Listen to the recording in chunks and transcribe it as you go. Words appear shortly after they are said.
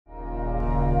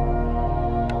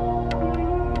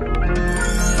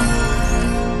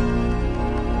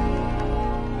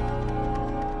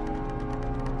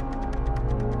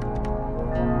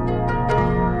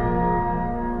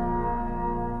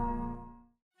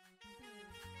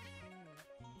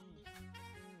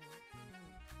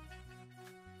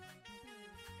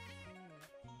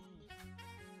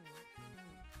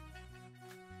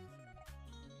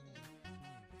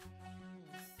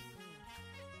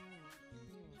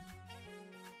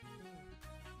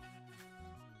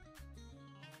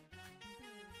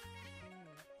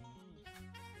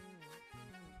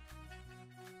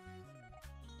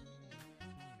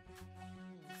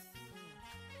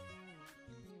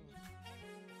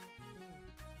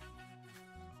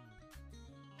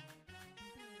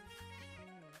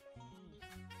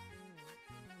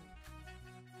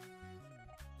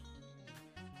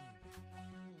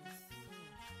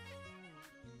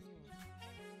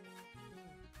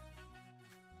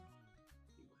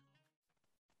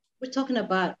we're talking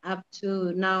about up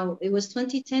to now, it was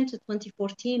 2010 to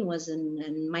 2014 was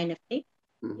in Minor Peak.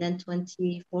 Then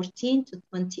 2014 to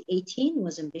 2018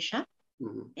 was in Bishop.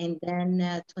 And then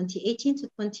 2018 to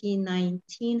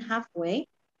 2019, halfway,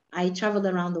 I traveled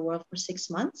around the world for 6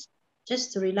 months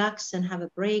just to relax and have a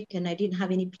break. And I didn't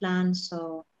have any plans.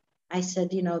 So I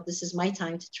said, you know, this is my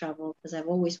time to travel because I've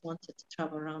always wanted to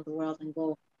travel around the world and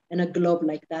go in a globe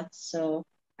like that. So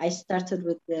I started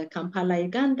with Kampala,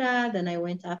 Uganda. Then I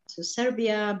went up to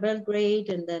Serbia, Belgrade,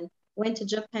 and then went to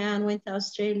Japan, went to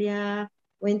Australia,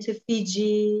 went to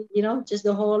Fiji, you know, just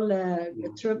the whole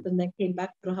trip, and then came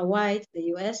back through Hawaii to the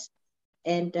US.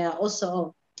 And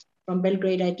also from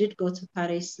Belgrade, I did go to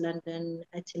Paris, London,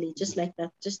 Italy, just like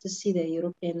that, just to see the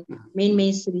European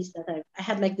main cities that I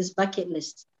had like this bucket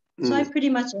list. So I pretty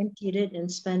much emptied it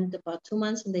and spent about 2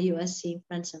 months in the US seeing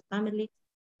friends and family,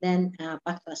 then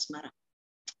back to Asmara.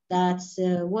 That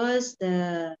was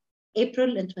the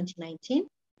April in 2019.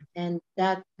 And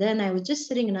that then I was just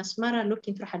sitting in Asmara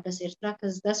looking for Hadas Irtra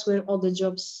because that's where all the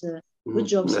jobs, good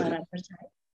jobs are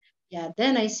advertised. Yeah,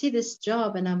 then I see this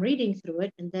job and I'm reading through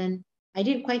it. And then I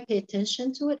didn't quite pay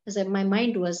attention to it because my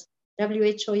mind was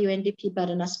WHO, UNDP,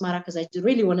 but in Asmara because I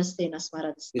really want to stay in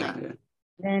Asmara this time. Yeah.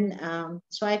 Then,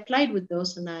 so I applied with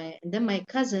those and then my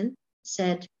cousin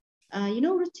said, you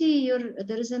know, Ruti,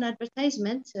 there is an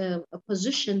advertisement, a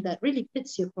position that really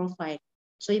fits your profile.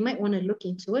 So you might want to look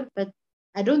into it, but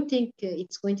I don't think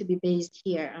it's going to be based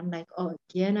here. I'm like, oh,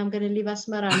 again, I'm going to leave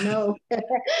Asmara. No,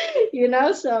 you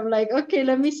know, so I'm like, okay,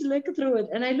 let me look through it.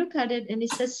 And I look at it and it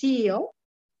says CEO.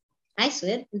 I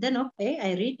said, and then, okay,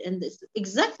 I read and it's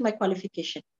exact my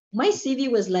qualification. My CV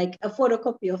was like a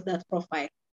photocopy of that profile.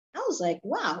 I was like,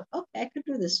 wow, okay, I could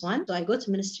do this one. So I go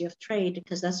to Ministry of Trade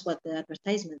because that's what the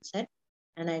advertisement said.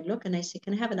 And I look and I say,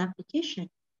 can I have an application?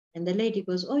 And the lady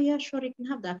goes, oh, yeah, sure, you can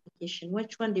have the application.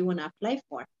 Which one do you want to apply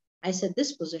for? I said,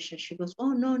 this position. She goes,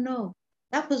 oh, no.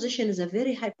 That position is a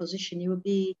very high position. You will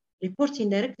be reporting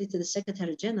directly to the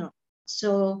Secretary General.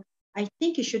 So I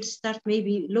think you should start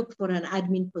maybe look for an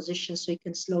admin position so you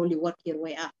can slowly work your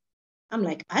way up. I'm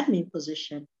like, admin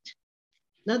position?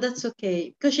 No, that's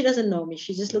okay. Because she doesn't know me.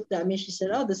 She just looked at me. She said,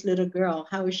 oh, this little girl,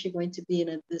 how is she going to be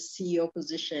in the CEO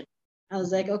position? I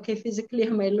was like, okay, physically I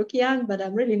might look young, but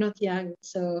I'm really not young.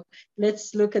 So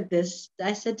let's look at this.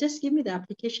 I said, just give me the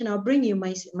application. I'll bring you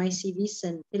my CVs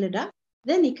and fill it up.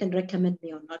 Then you can recommend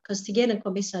me or not. Because to get a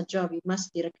COMESA job, you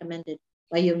must be recommended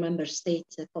by your member state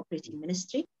cooperating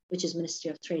ministry, which is Ministry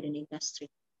of Trade and Industry.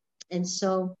 And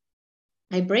so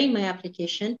I bring my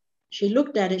application. She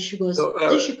looked at it. She goes,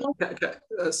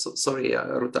 sorry,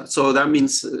 Ruta. So that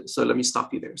means, so let me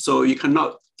stop you there. So you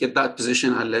cannot get that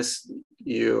position unless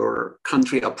your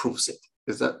country approves it.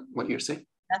 Is that what you're saying?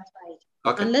 That's right.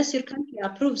 Okay. Unless your country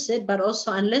approves it, but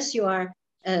also unless you are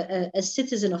a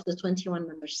citizen of the 21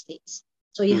 member states.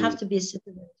 So you have to be a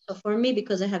citizen. So for me,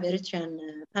 because I have Eritrean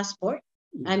passport,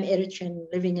 I'm Eritrean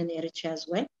living in Eritrea as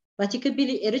well. But you could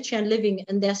be Eritrean living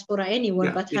in diaspora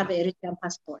anywhere, but have an Eritrean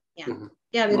passport. Yeah.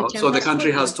 So the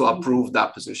country has to approve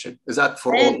that position. Is that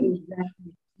for all?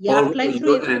 Exactly. Yeah, apply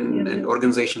through an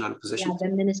organizational position. Yeah,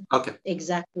 the ministry. Okay.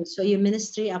 Exactly. So your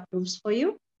ministry approves for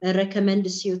you and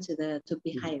recommends you to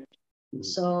be hired.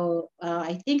 So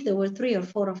I think there were 3 or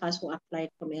 4 of us who applied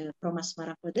from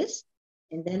Asmara for this.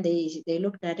 And then they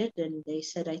looked at it and they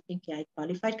said, I think I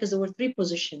qualified because there were 3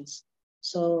 positions.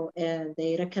 So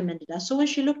they recommended us. So when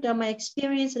she looked at my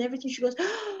experience and everything, she goes,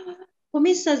 oh,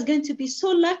 COMESA is going to be so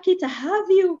lucky to have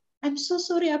you. I'm so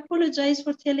sorry. I apologize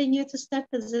for telling you to start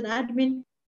as an admin.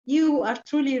 You are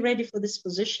truly ready for this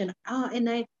position.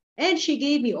 And she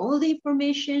gave me all the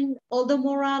information, all the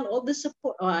morale, all the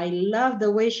support. Oh, I love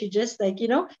the way she just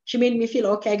she made me feel,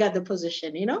 okay, I got the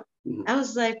position, I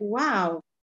was like, wow.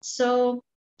 So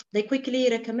they quickly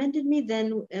recommended me. Then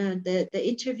the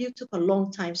interview took a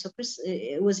long time. So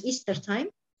it was Easter time.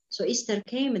 So Easter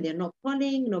came and they're not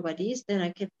calling, nobody is. Then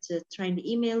I kept trying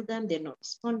to email them. They're not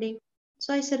responding.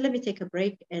 So I said, let me take a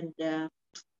break and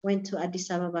went to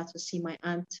Addis Ababa to see my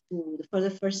aunt, who for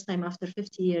the first time after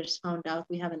 50 years found out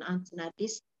we have an aunt in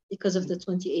Addis because of the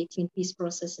 2018 peace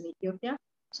process in Ethiopia.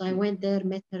 So I went there,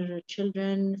 met her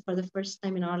children for the first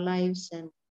time in our lives and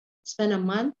spent a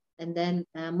month. And then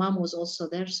mom was also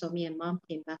there. So me and mom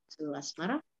came back to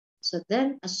Asmara. So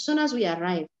then as soon as we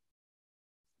arrived,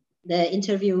 the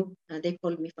interview, they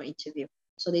called me for interview.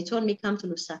 So they told me, come to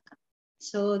Lusaka.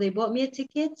 So they bought me a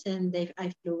ticket and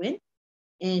I flew in.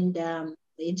 And the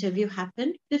interview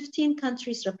happened. 15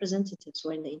 countries representatives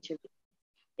were in the interview.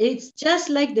 It's just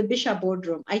like the Bishop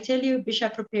boardroom. I tell you,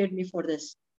 Bishop prepared me for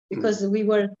this because we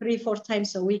were 3-4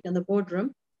 times a week in the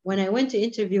boardroom. When I went to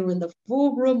interview in the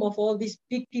full room of all these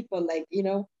big people,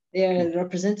 They are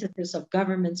representatives of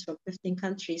governments from 15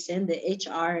 countries and the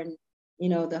HR and,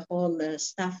 the whole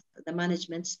staff, the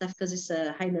management staff, because it's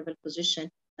a high-level position.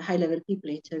 The high-level people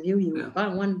interview you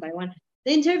one by one.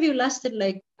 The interview lasted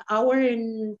like an hour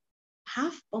and a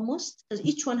half almost, because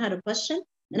each one had a question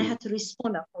and I had to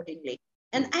respond accordingly.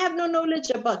 And I have no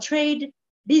knowledge about trade,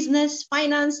 business,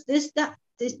 finance, this,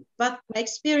 but my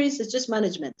experience is just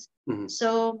management.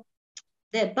 So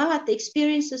but the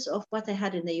experiences of what I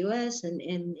had in the US and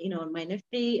in my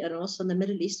NFP and also in the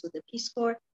Middle East with the Peace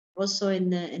Corps, also in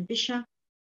Bisha,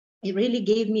 it really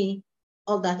gave me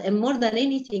all that. And more than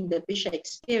anything, the Bisha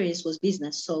experience was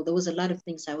business. So there was a lot of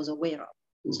things I was aware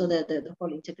of. So the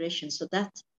whole integration. So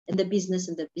that and the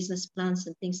business plans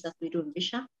and things that we do in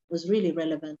Bisha was really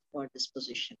relevant for this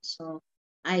position. So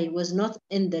I was not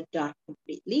in the dark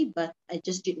completely, but I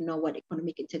just didn't know what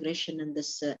economic integration and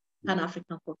this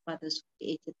Pan-African forefathers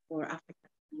created for Africa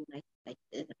to unite, like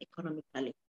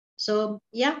economically. So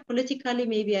yeah, politically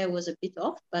maybe I was a bit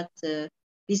off, but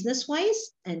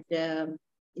business-wise and the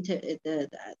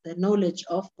knowledge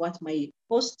of what my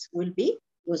post will be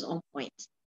was on point.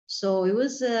 So it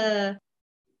was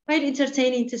quite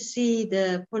entertaining to see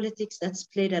the politics that's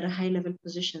played at a high-level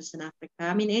positions in Africa.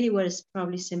 I mean, anywhere is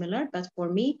probably similar, but for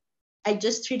me, I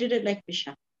just treated it like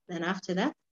Bisha. Then after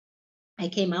that, I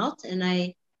came out and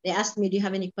they asked me, do you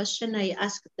have any question? I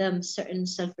asked them certain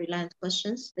self-reliant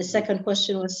questions. The second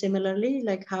question was similarly,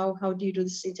 like how do you do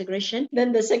this integration?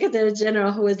 Then the Secretary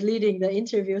General who was leading the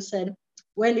interview said,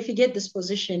 well, if you get this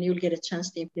position, you'll get a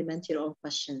chance to implement your own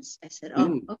questions. I said,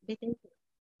 okay, thank you.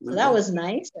 So that was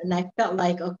nice. And I felt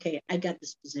like, okay, I got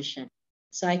this position.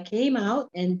 So I came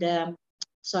out and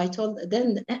so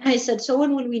I said, so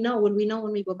when will we know? Will we know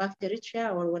when we go back to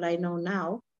Eritrea or will I know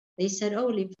now? They said, oh,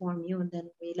 we'll inform you. And then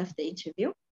we left the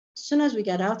interview. As soon as we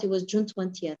got out, it was June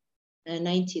 20th,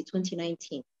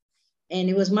 2019. And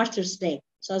it was Martyrs' Day.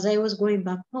 So as I was going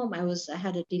back home, I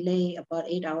had a delay about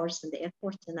 8 hours in the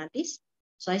airport in Addis.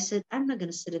 So I said, I'm not going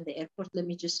to sit in the airport. Let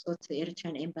me just go to the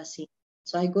Eritrean embassy.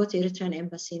 So I go to Eritrean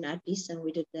embassy in Addis and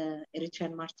we did the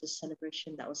Eritrean Martyrs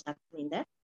celebration that was happening there,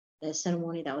 the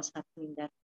ceremony that was happening there.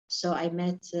 So I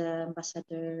met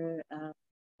Ambassador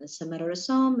Samara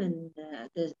Rasom and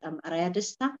the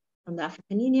Arayadista from the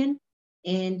African Union.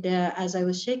 And as I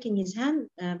was shaking his hand,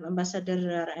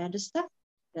 Ambassador Arayadista,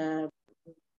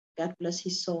 God bless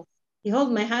his soul, he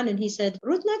held my hand and he said,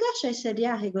 Ruth Negash? I said,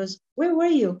 yeah. He goes, where were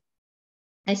you?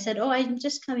 I said, oh, I'm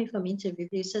just coming from interview.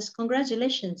 He says,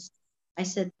 congratulations. I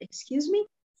said, excuse me?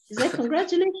 He's like,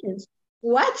 congratulations.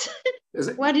 What?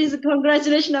 What is a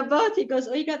congratulation about? He goes,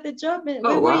 oh, you got the job.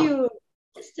 Where were you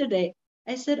yesterday?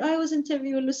 I said, oh, I was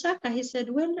interviewing Lusaka. He said,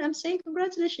 well, I'm saying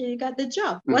congratulations, you got the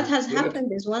job. What has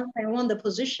happened is once I won the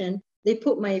position, they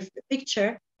put my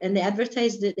picture and they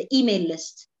advertised the email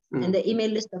list. And the email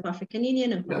list of African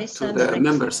Union and COMESA, the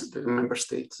member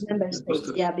states. Member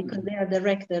states, yeah, because they are the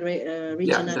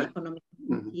regional economic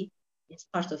community. It's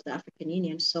part of the African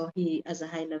Union. So he, as a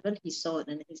high level, he saw it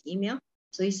in his email.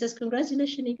 So he says,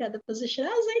 congratulations, you got the position. I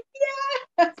was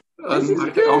like,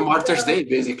 yeah. On Martyrs' Day,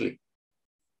 basically.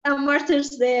 On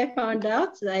Martyrs' Day, I found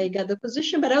out I got the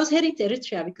position, but I was heading to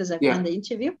Eritrea because I've done the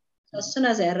interview. So as soon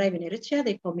as I arrived in Eritrea,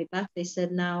 they called me back. They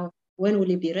said, now, when will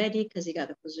you be ready? Because you got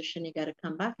the position, you got to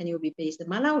come back and you'll be based in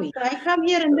Malawi. So I come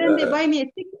here and then they buy me a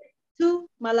ticket to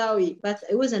Malawi. But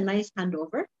it was a nice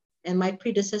handover. And my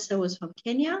predecessor was from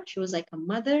Kenya. She was like a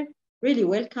mother, really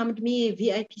welcomed me,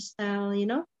 VIP style, you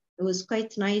know. It was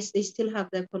quite nice. They still have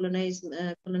the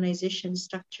colonization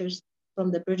structures from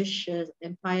the British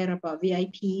Empire about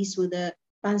VIPs with the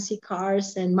fancy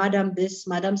cars and Madam this,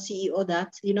 Madam CEO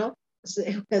that, you know. So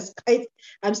it was quite,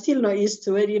 I'm still not used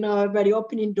to it, you know, everybody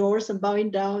opening doors and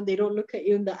bowing down. They don't look at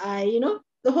you in the eye, you know.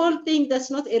 The whole thing, that's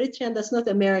not Eritrean, that's not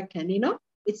American, you know.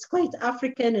 It's quite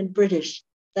African and British.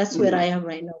 That's where I am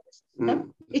right now.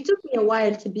 It took me a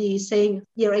while to be saying,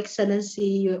 Your Excellency,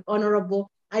 Your Honorable.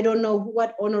 I don't know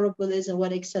what honorable is and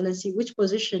what excellency, which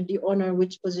position do you honor,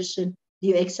 which position do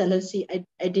you excellency.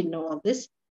 I didn't know all this.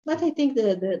 But I think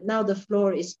now the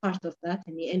floor is part of that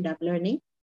and you end up learning.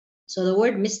 So the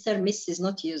word Mr., Miss is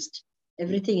not used.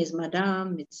 Everything is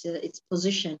Madam, it's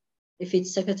position. If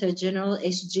it's Secretary General,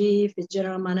 SG, if it's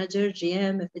General Manager,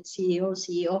 GM, if it's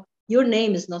CEO, your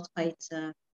name is not quite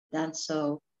done.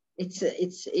 So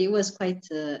it was quite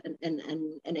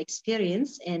an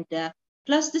experience. And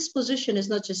plus this position is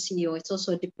not just CEO, it's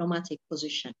also a diplomatic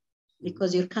position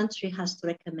because your country has to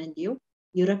recommend you.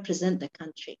 You represent the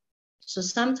country. So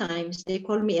sometimes they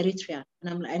call me Eritrea,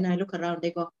 and I look around.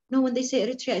 They go, no, when they say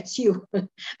Eritrea, it's you.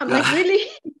 I'm like, really?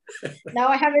 Now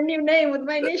I have a new name with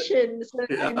my nation. So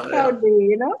I'm proudly,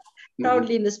 you know,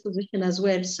 proudly in this position as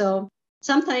well. So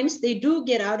sometimes they do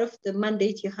get out of the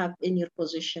mandate you have in your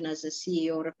position as a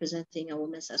CEO representing a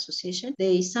women's association.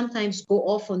 They sometimes go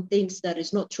off on things that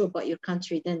is not true about your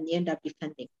country, then you end up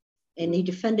defending. And you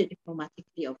defend it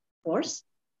diplomatically, of course,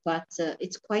 but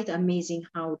it's quite amazing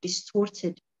how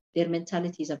distorted their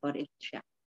mentality is about Eritrea.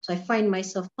 So I find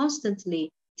myself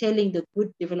constantly telling the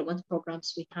good development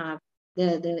programs we have,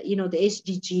 the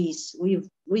SDGs,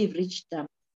 we've reached them,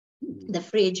 the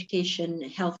free education,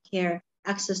 healthcare,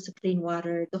 access to clean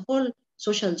water, the whole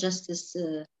social justice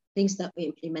things that we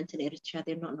implement in Eritrea,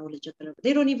 they're not knowledgeable of.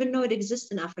 They don't even know it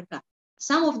exists in Africa.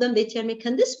 Some of them, they tell me,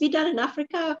 can this be done in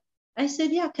Africa? I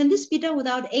said, yeah, can this be done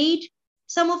without aid?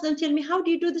 Some of them tell me, how do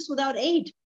you do this without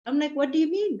aid? I'm like, what do you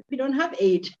mean? We don't have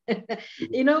aid.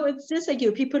 It's just like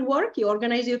your people work, you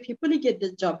organize your people, you get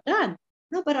the job done.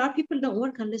 No, but our people don't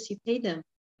work unless you pay them,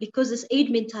 because this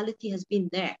aid mentality has been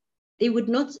there. They would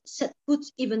not set foot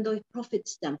even though it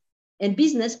profits them. And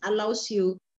business allows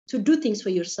you to do things for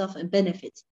yourself and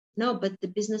benefit. No, but the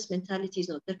business mentality is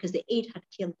not there because the aid had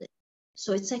killed it.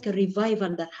 So it's like a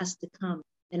revival that has to come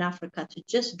in Africa to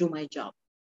just do my job.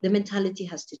 The mentality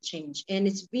has to change. And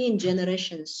it's been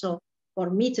generations. So for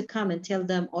me to come and tell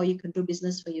them, oh, you can do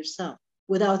business for yourself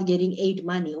without getting aid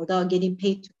money, without getting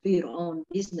paid to do your own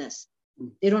business,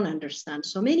 they don't understand.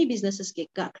 So many businesses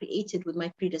got created with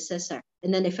my predecessor,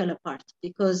 and then they fell apart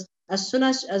because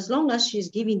as long as she's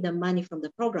giving them money from the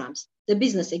programs, the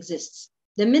business exists.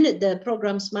 The minute the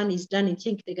program's money is done and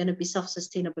think they're going to be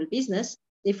self-sustainable business,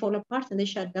 they fall apart and they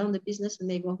shut down the business and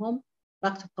they go home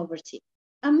back to poverty.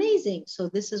 Amazing. So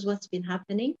this is what's been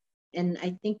happening. And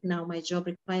I think now my job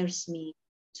requires me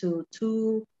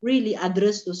to really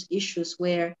address those issues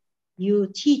where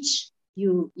you teach,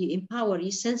 you empower,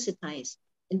 you sensitize,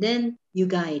 and then you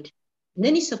guide, and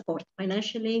then you support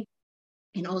financially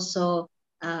and also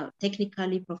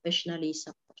technically, professionally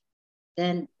support.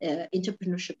 Then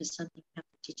entrepreneurship is something we have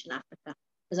to teach in Africa,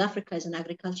 because Africa is an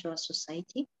agricultural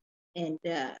society, and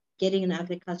getting an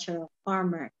agricultural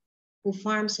farmer who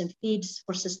farms and feeds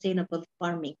for sustainable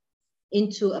farming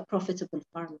into a profitable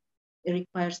farming, it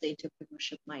requires the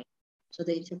entrepreneurship mind. So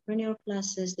the entrepreneurial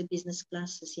classes, the business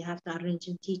classes, you have to arrange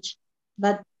and teach.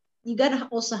 But you gotta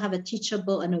also have a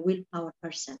teachable and a willpower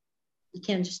person. You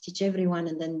can't just teach everyone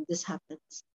and then this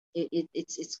happens.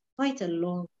 It's quite a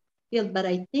long field, but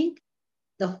I think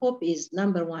the hope is,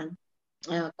 number one,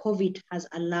 COVID has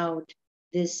allowed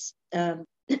this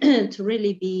to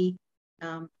really be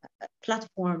a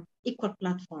platform, equal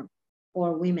platform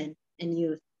for women and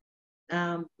youth.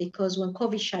 Because when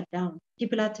COVID shut down,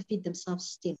 people had to feed themselves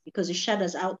still because it shut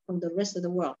us out from the rest of the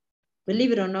world.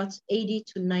 Believe it or not, 80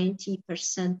 to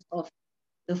 90% of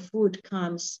the food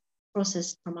comes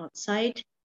processed from outside,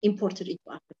 imported into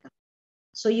Africa.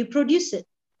 So you produce it,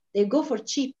 they go for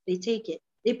cheap, they take it,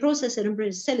 they process it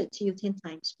and sell it to you 10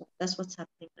 times more. That's what's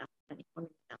happening in African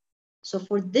economy now. So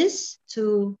for this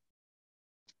to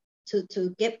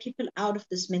get people out of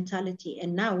this mentality,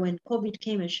 and now when COVID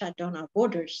came and shut down our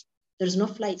borders, there's no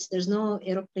flights, there's no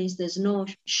aeroplanes, there's no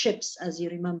ships, as you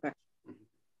remember.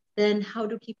 Then how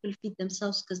do people feed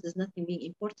themselves? Because there's nothing being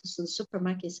imported, so the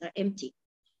supermarkets are empty.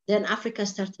 Then Africa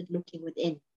started looking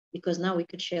within, because now we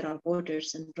could share our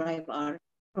borders and drive our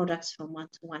products from one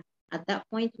to one. At that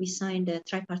point, we signed a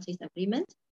tripartite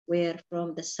agreement where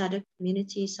from the SADC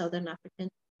community, Southern African,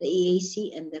 the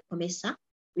EAC and the COMESA,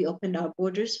 we opened our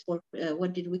borders for,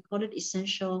 what did we call it?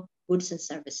 Essential goods and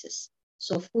services.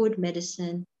 So food,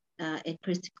 medicine, and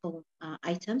critical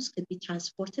items could be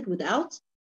transported without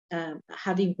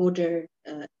having border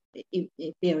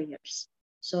barriers.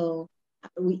 So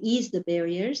we eased the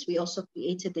barriers. We also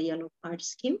created the yellow card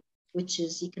scheme, which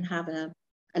is you can have a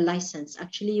license.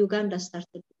 Actually, Uganda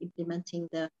started implementing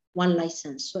the one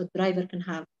license. So a driver can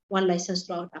have one license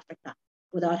throughout Africa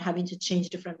without having to change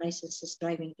different licenses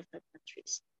driving different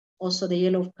countries. Also, the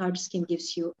yellow card scheme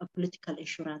gives you a political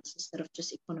insurance instead of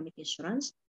just economic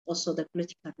insurance. Also, the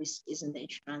political risk is in the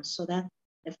insurance, so that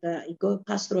if you go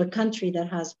pass through a country that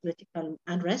has political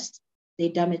unrest, they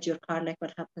damage your car like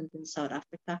what happened in South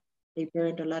Africa. They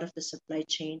burned a lot of the supply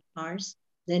chain cars.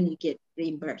 Then you get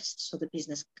reimbursed, so the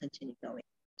business can continue going.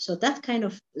 So that kind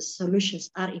of solutions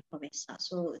are in COMESA.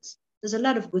 So there's a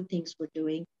lot of good things we're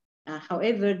doing.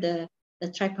 However, the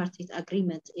tripartite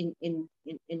agreement in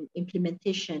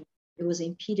implementation, it was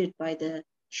impeded by the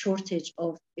shortage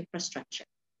of infrastructure.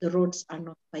 The roads are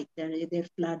not quite there; they're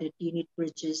flooded. You need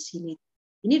bridges. You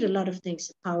need a lot of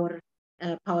things, power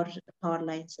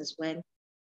lines as well,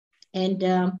 and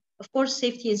of course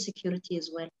safety and security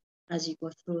as well as you go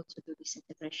through to do this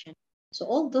integration. So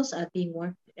all those are being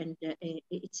worked, and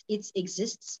it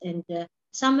exists. And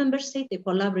some member states, they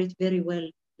collaborate very well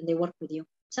and they work with you.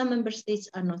 some member states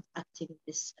are not active in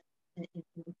this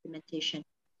implementation.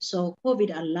 So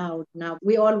COVID allowed, now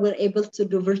we all were able to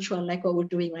do virtual like what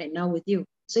we're doing right now with you.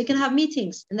 So you can have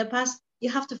meetings. In the past, you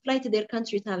have to fly to their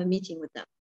country to have a meeting with them.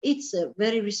 It's a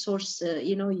very resource,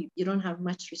 you don't have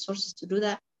much resources to do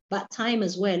that, but time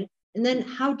as well. And then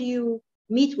how do you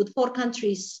meet with 4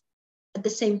 countries at the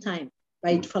same time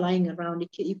by flying around?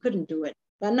 You couldn't do it.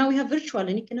 But now we have virtual,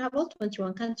 and you can have all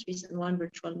 21 countries in one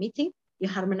virtual meeting. You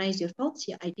harmonize your thoughts,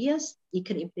 your ideas, you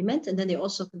can implement, and then they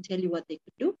also can tell you what they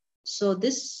could do. So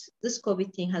this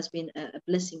COVID thing has been a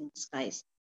blessing in disguise.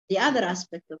 The other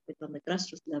aspect of it on the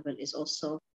grassroots level is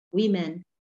also women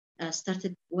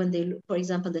started when they, for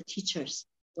example, the teachers,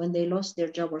 when they lost their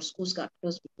job or schools got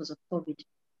closed because of COVID,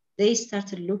 they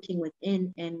started looking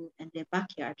within and their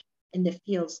backyard, in the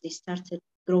fields, they started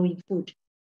growing food.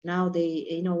 Now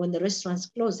they, when the restaurants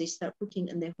close, they start cooking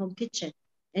in their home kitchen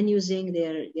and using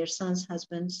their sons'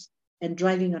 husbands and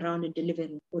driving around and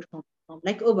delivering food home,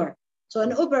 like Uber. So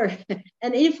an Uber,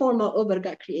 an informal Uber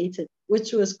got created,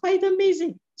 which was quite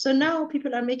amazing. So now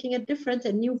people are making it different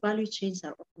and new value chains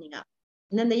are opening up.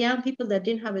 And then the young people that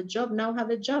didn't have a job now have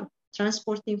a job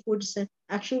transporting food.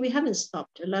 Actually, we haven't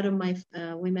stopped. A lot of my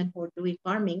women who are doing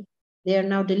farming, they are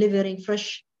now delivering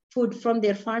fresh food from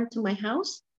their farm to my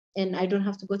house. And I don't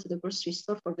have to go to the grocery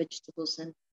store for vegetables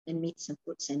and meats and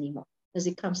fruits anymore, because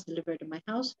it comes delivered to my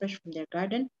house, fresh from their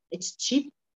garden. It's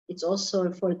cheap. It's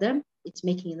also for them, it's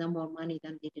making them more money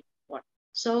than they did before.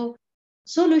 So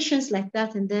solutions like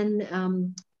that. And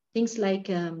then things like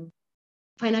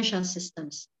financial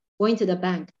systems, going to the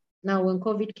bank. Now, when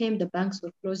COVID came, the banks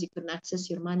were closed. You couldn't access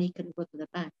your money. You couldn't go to the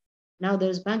bank. Now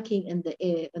there's banking in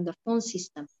the phone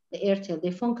system, the Airtel,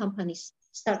 the phone companies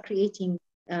start creating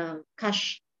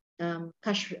cash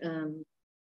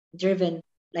driven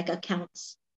like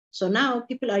accounts. So now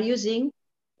people are using,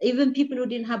 even people who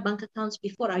didn't have bank accounts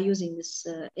before are using this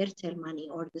Airtel money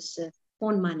or this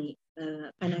phone money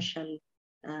financial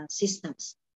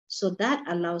systems. So that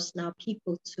allows now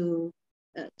people to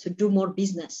do more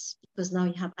business, because now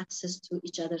you have access to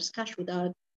each other's cash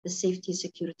without the safety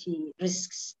security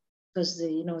risks, because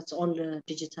it's all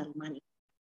digital money.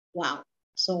 Wow.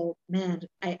 So man,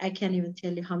 I can't even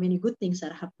tell you how many good things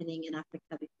are happening in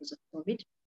Africa because of COVID,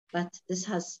 but this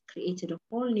has created a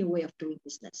whole new way of doing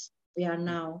business. We are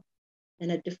now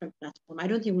in a different platform. I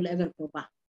don't think we'll ever go back,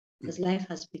 because life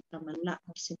has become a lot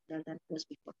more simpler than it was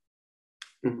before.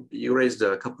 You raised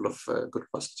a couple of good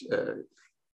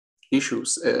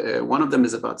issues. One of them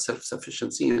is about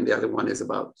self-sufficiency, and the other one is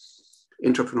about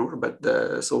entrepreneur.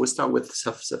 But so we'll start with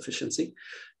self-sufficiency,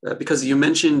 because you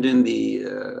mentioned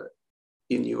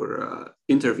in your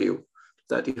interview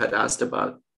that you had asked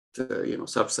about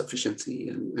self-sufficiency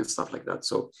and stuff like that.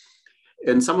 So,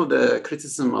 and some of the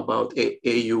criticism about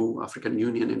AU, African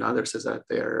Union, and others is that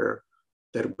their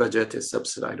budget is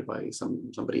subsidized by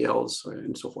somebody else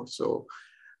and so forth. So,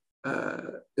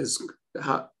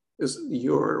 is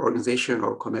your organization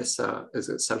or COMESA, is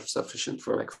it self-sufficient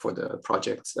for the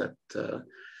projects that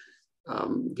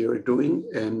you're doing?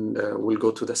 And we'll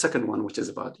go to the second one, which is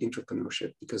about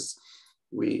entrepreneurship, because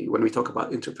when we talk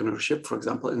about entrepreneurship, for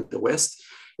example, in the West,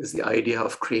 is the idea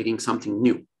of creating something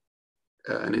new,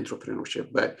 an entrepreneurship.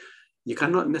 But you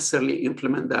cannot necessarily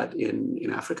implement that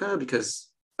in Africa, because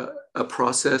a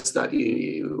process that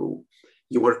you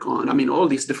work on, I mean, all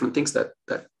these different things that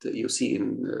you see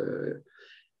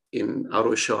in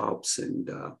auto shops and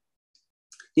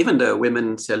even the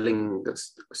women selling the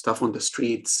stuff on the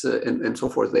streets and so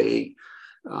forth,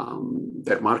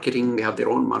 their marketing, they have their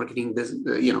own marketing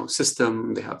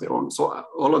system, they have their own. So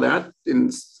all of that,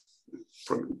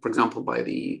 for example, by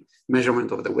the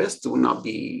measurement of the West, will not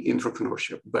be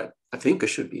entrepreneurship. But I think it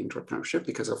should be entrepreneurship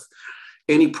because of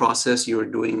any process you're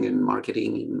doing in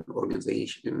marketing, in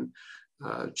organization,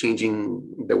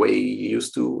 changing the way you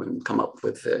used to and come up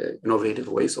with innovative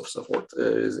ways of support.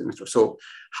 So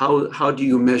how do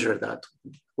you measure that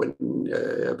when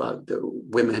about the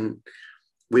women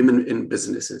in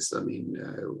businesses? I mean,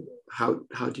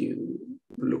 how do you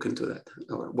look into that?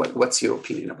 Or what's your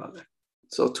opinion about that?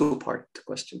 So 2-part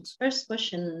questions. First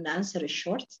question, the answer is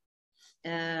short.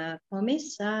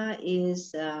 COMESA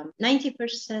is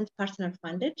 90% partner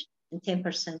funded and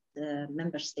 10%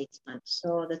 member states fund.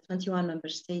 So the 21 member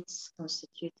states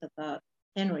constitute about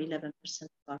 10 or 11% of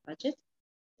our budget.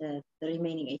 The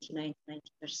remaining 89 to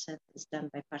 90% is done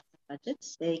by partner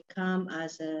budgets. They come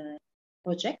as a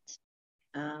project.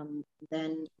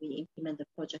 Then we implement the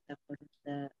project according to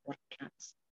the work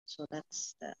plans. So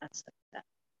that's the answer to that.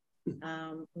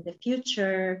 In the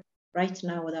future, right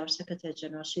now with our Secretary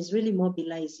General, she's really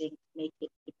mobilizing to make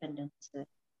it independent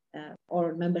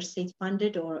or member state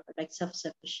funded or like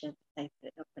self-sufficient type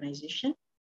organization,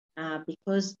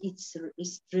 because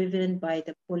it's driven by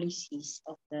the policies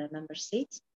of the member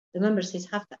states. The member states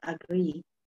have to agree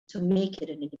to make it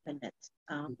an independent.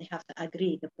 They have to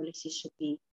agree the policies should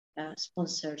be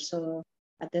sponsored. So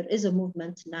there is a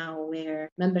movement now where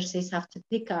member states have to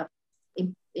pick up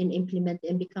in implement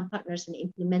and become partners in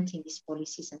implementing these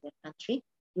policies in their country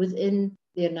within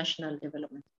their national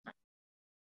development plan.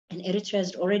 And Eritrea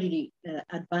has already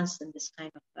advanced in this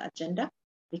kind of agenda,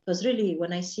 because really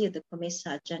when I see the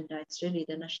COMESA agenda, it's really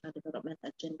the national development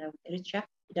agenda with Eritrea.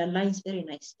 It aligns very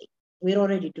nicely. We're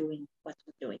already doing what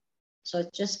we're doing. So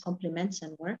it just complements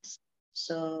and works.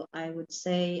 So I would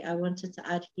say I wanted to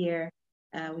add here,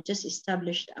 we just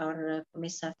established our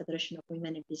COMESA Federation of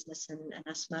Women in Business in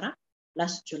Asmara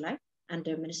last July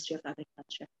under Ministry of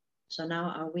Agriculture. So now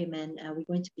our women, we're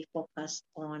going to be focused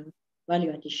on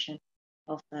value addition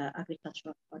of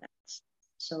agricultural products.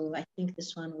 So I think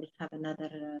this one will have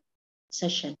another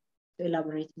session to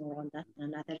elaborate more on that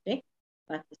another day,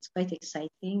 but it's quite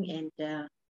exciting. And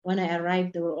when I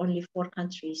arrived, there were only 4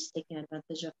 countries taking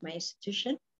advantage of my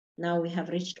institution. Now we have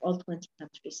reached all 20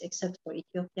 countries, except for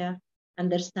Ethiopia.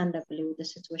 Understandably, with the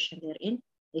situation they're in,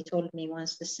 they told me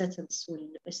once the settles will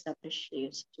establish the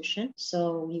institution.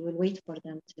 So we will wait for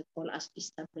them to call us to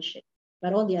establish it.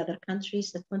 But all the other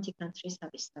countries, the 20 countries,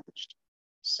 have established.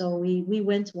 So we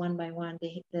went one by one.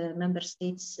 The member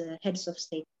states, heads of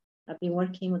state, have been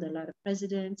working with a lot of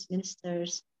presidents,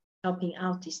 ministers, helping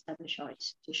out to establish our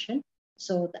institution.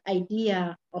 So the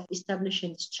idea of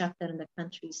establishing this chapter in the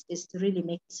countries is to really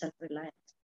make it self-reliant,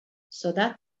 so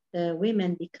that the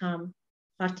women become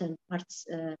part and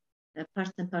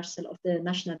parcel of the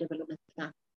national development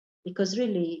plan. Because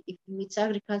really, if it's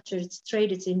agriculture, it's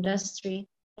trade, it's industry,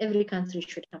 every country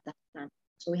should have that plan.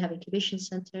 So we have incubation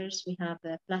centers, we have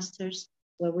clusters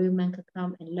where women can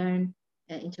come and learn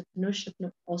entrepreneurship,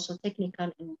 also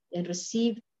technical, and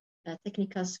receive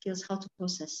technical skills, how to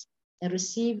process, and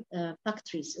receive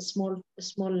factories, small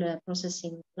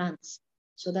processing plants,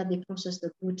 so that they process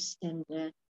the goods and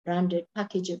branded,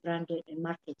 package it, branded, and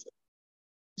market it.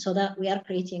 So that we are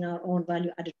creating our own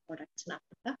value-added products in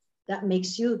Africa. That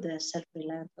makes you the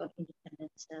self-reliant or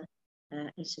independent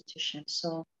institution.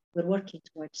 So we're working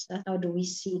towards that. How do we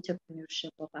see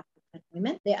entrepreneurship of African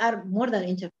women? They are more than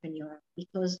entrepreneur,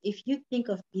 because if you think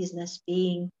of business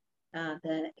being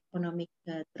the economic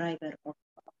driver of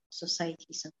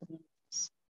societies and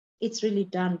communities, it's really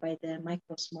done by the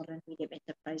micro, small, and medium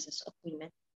enterprises of women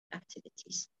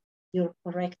activities. You're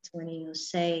correct when you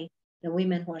say the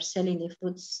women who are selling their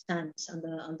fruit stands on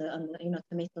the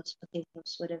tomatoes,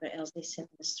 potatoes, whatever else they sell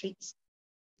in the streets.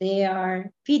 They are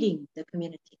feeding the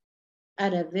community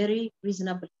at a very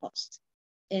reasonable cost.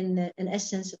 In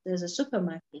essence, if there's a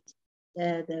supermarket,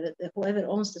 whoever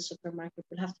owns the supermarket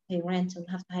will have to pay rent and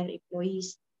have to hire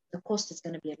employees. The cost is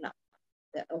going to be a lot.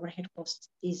 The overhead cost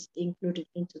is included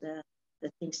into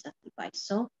the things that we buy.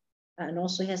 So, and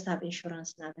also he has to have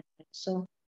insurance and other things. So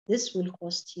this will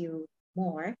cost you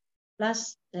more.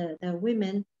 Plus, the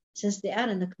women, since they are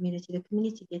in the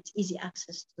community gets easy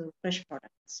access to fresh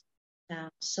products.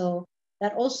 So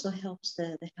that also helps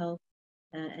the health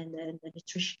and the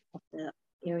nutrition of the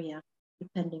area,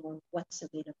 depending on what's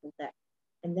available there.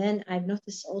 And then I've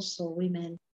noticed also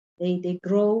women, they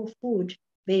grow food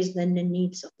based on the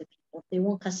needs of the people. If they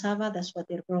want cassava, that's what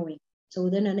they're growing. So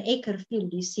within an acre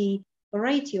field, you see a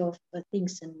variety of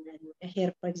things. And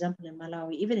here, for example, in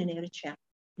Malawi, even in Eritrea,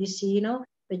 you see,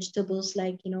 vegetables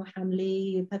like,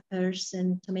 hamli, peppers,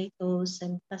 and tomatoes,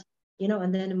 and,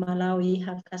 and then in Malawi, you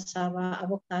have cassava,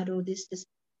 avocado, this.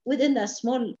 Within that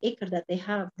small acre that they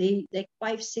have, they like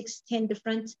 5, 6, 10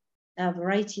 different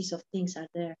varieties of things are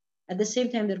there. At the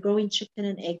same time, they're growing chicken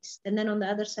and eggs. And then on the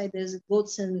other side, there's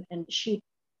goats and sheep.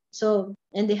 So,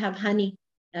 and they have honey,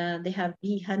 they have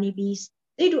honeybees.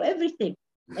 They do everything.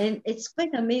 And it's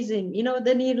quite amazing.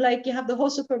 Then you have the whole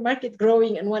supermarket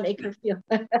growing in 1 acre field.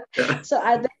 So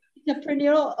are they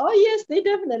entrepreneurial? Oh yes, they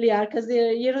definitely are, because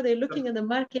they're looking at the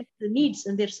market, the needs,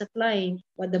 and they're supplying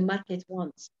what the market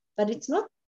wants. But it's not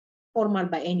formal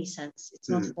by any sense. It's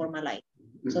not formalized.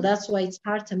 So that's why it's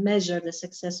hard to measure the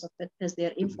success of it, because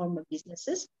they're informal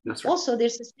businesses. That's right. Also,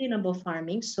 there's sustainable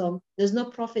farming. So there's no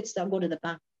profits that go to the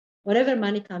bank. Whatever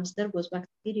money comes there goes back to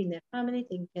feeding their family,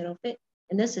 taking care of it,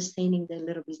 and then sustaining the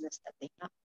little business that they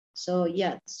have. So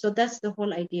yeah, so that's the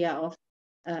whole idea of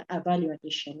a value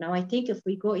addition. Now, I think if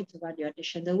we go into value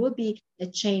addition, there will be a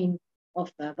chain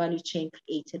of value chain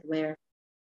created where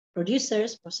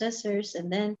producers, processors,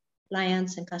 and then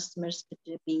clients and customers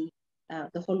could be,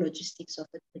 the whole logistics of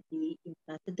it could be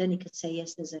implanted. Then you could say,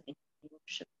 yes, there's an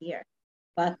entrepreneurship here.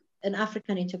 But an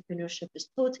African entrepreneurship is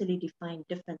totally defined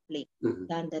differently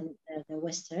than the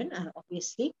Western,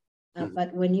 obviously.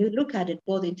 But when you look at it,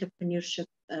 both entrepreneurship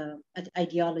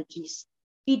ideologies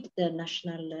feed the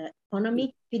national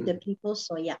economy, feed the people.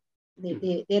 So yeah,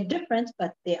 they're different,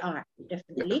 but they are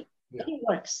definitely. Yeah. It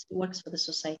works. It works for the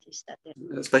societies that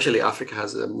they're. Especially Africa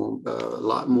has a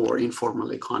lot more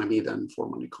informal economy than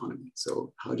formal economy.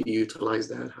 So how do you utilize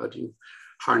that? How do you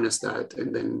harness that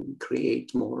and then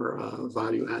create more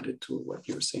value added to what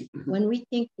you're saying? When we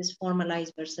think this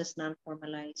formalized versus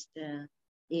non-formalized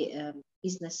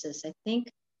businesses, I think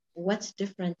what's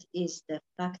different is the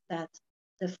fact that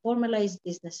the formalized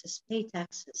businesses pay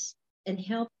taxes and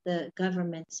help the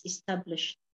governments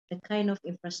establish the kind of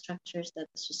infrastructures that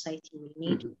the society will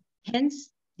need,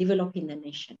 hence developing the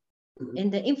nation.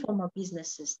 And the informal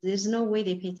businesses, there's no way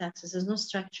they pay taxes, there's no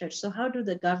structure. So how do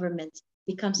the governments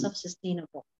become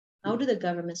self-sustainable? How do the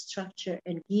government structure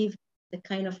and give the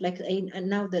kind of like, and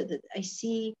now I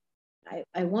see,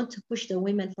 I want to push the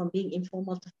women from being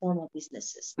informal to formal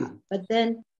businesses. But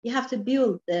then you have to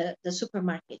build the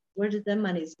supermarket. Where did the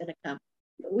money is gonna come?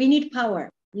 We need power.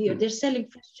 They're selling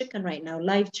fresh chicken right now,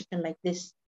 live chicken like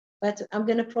this. But I'm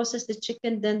gonna process the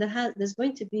chicken, then there's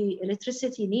going to be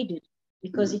electricity needed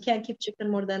because you can't keep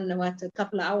chicken more than a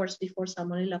couple of hours before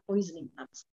salmonella poisoning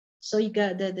comes. So you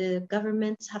got the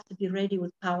governments have to be ready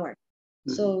with power.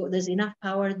 So there's enough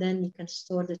power, then you can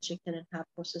store the chicken and have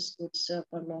processed goods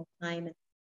for a long time,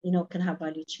 and can have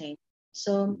value chain.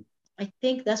 So I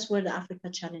think that's where the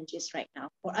Africa challenge is right now.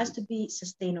 For us to be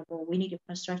sustainable, we need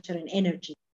infrastructure and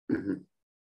energy.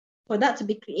 For that to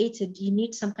be created, you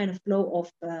need some kind of flow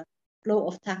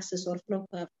of taxes or flow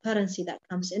of currency that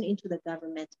comes into the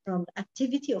government from the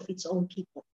activity of its own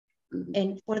people.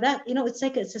 And for that,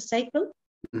 it's a cycle.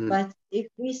 But if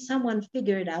someone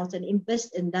figure it out and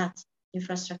invest in that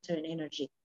infrastructure and energy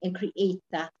and create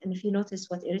that, and if you notice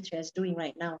what Eritrea is doing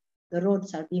right now, the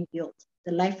roads are being built,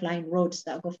 the lifeline roads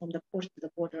that go from the port to the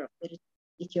border of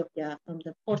Ethiopia, from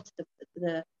the port to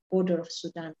the border of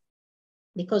Sudan,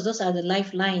 because those are the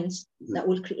lifelines that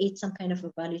will create some kind of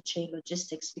a value chain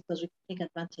logistics, because we can take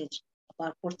advantage of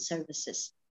our port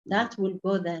services. That will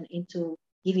go then into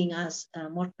giving us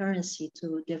more currency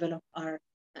to develop our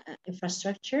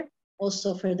infrastructure,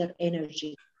 also further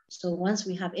energy. So once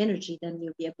we have energy, then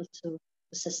we'll be able to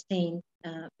sustain,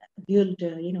 build,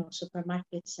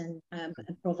 supermarkets and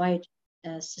provide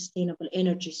sustainable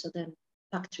energy. So then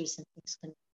factories and things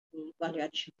can be, value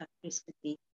addition factories could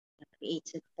be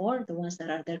created, or the ones that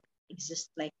are there exist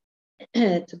like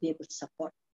to be able to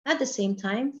support. At the same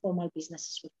time, formal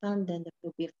businesses will come, then there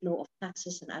will be a flow of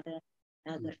taxes and other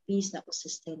fees that will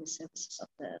sustain the services of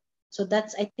the. So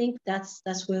I think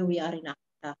that's where we are in Africa.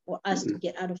 For us to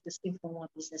get out of this informal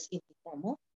business into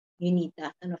formal, you need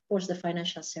that. And of course, the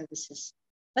financial services.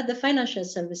 But the financial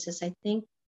services, I think,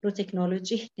 through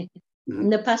technology, in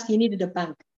the past, you needed a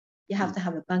bank. You have to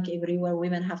have a bank everywhere.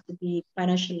 Women have to be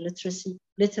financially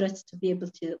literate to be able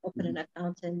to open an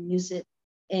account and use it.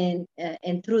 And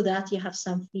through that, you have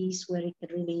some fees where you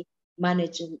can really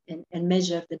manage and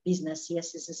measure the business.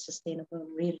 Yes, is it sustainable,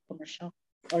 real commercial,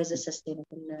 or is it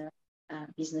sustainable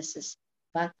businesses?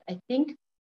 But I think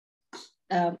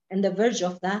on the verge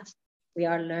of that, we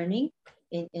are learning.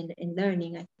 In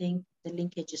learning, I think the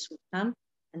linkages will come,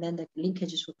 and then the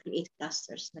linkages will create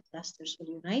clusters. The clusters will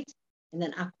unite, and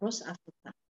then across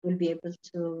Africa, we'll be able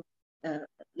to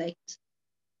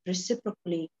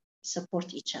reciprocally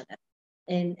support each other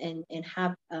and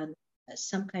have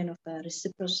some kind of a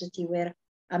reciprocity where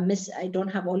I don't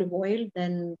have olive oil,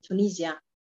 then Tunisia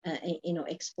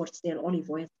exports their olive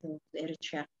oil to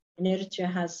Eritrea. And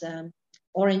Eritrea has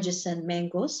oranges and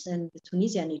mangoes, and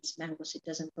Tunisia needs mangoes. It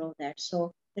doesn't grow there.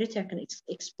 So Eritrea can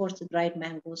export dried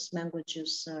mangoes, mango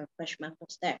juice, fresh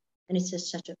mangoes there. And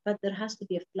it's but there has to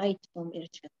be a flight from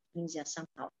Eritrea to Tunisia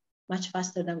somehow, much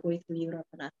faster than going through Europe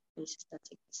and other places that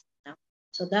exist now.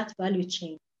 So that value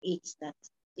chain aids that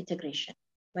integration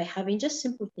by having just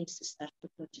simple things to start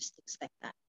with logistics like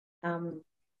that.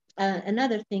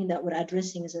 Another thing that we're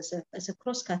addressing is as a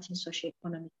cross-cutting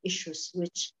socioeconomic issues,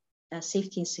 which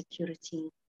safety and security,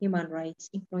 human rights,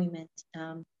 employment,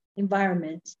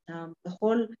 environment,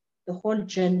 the whole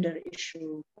gender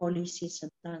issue, policies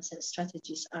and plans and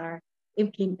strategies are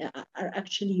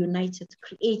actually united to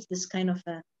create this kind of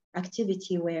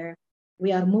activity where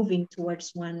we are moving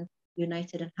towards one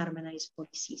united and harmonized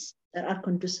policies that are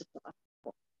conducive to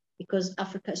Africa. Because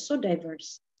Africa is so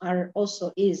diverse, our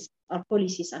policies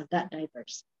are that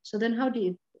diverse. So then how do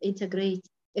you integrate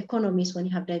economies when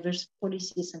you have diverse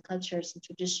policies and cultures and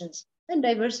traditions and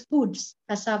diverse foods?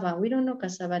 Cassava, we don't know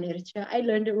cassava in Eritrea. I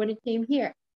learned it when it came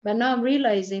here. But now I'm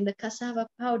realizing the cassava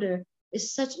powder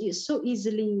is so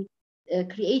easily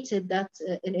created that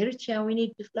in Eritrea we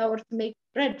need the flour to make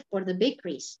bread for the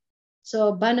bakeries.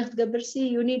 So Banach Gabersi,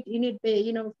 you need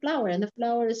flour, and the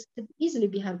flour could easily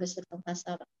be harvested from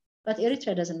cassava. But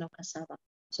Eritrea doesn't know cassava.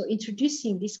 So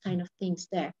introducing these kind of things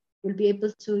there will be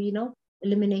able to,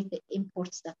 eliminate the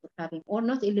imports that we're having, or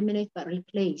not eliminate, but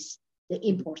replace the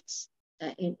imports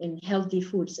in healthy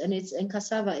foods. And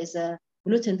cassava is a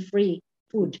gluten-free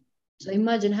food. So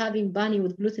imagine having bani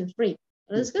with gluten-free.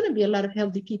 Well, there's going to be a lot of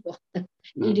healthy people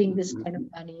eating this kind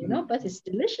of bani, but it's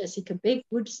delicious. You can bake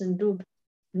goods and do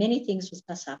many things with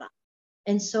cassava.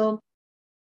 And so,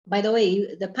 by the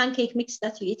way, the pancake mix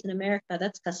that you eat in America,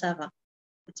 that's cassava.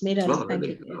 It's made out of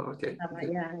pancake. Really? Oh, okay.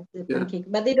 Cassava, yeah, the pancake.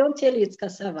 But they don't tell you it's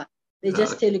cassava. They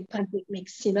just tell you pancake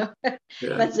mix,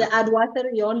 But add water,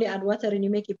 you only add water and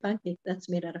you make a pancake that's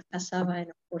made out of cassava. And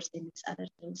of course, they mix other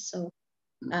things. So,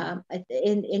 and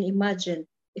imagine,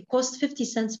 it costs 50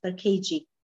 cents per kg.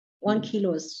 1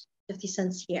 kilo is 50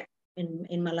 cents here in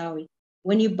Malawi.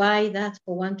 When you buy that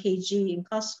for 1 kg in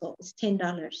Costco, it's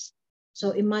 $10.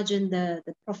 So imagine the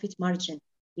profit margin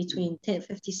between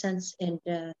 50 cents and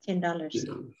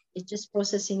 $10. It's just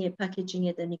processing it, packaging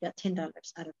it, and you got $10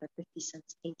 out of a 50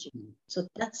 cents kg. So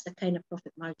that's the kind of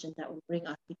profit margin that will bring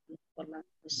our people for life.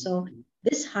 So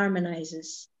this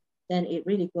harmonizes, then it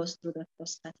really goes through the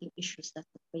cost-cutting issues that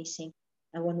we're facing.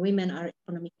 And when women are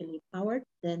economically empowered,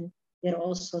 then they're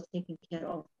also taking care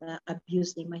of the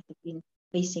abuse they might have been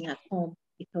facing at home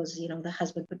because, the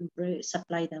husband couldn't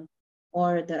supply them.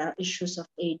 Or there are issues of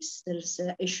AIDS, there's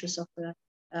issues of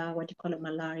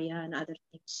malaria and other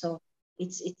things. So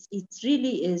it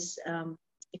really is,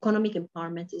 economic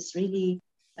empowerment is really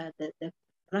the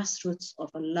grassroots of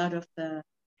a lot of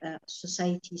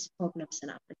society's problems in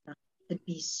Africa could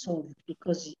be solved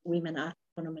because women are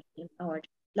economically empowered.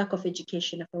 Lack of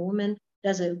education. If a woman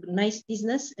does a nice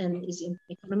business and is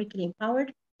economically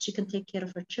empowered, she can take care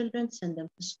of her children, send them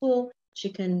to school. She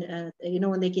can,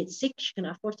 when they get sick, she can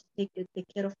afford to take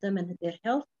care of them and their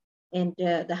health. And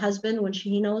the husband, when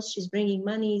he knows she's bringing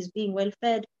money, is being well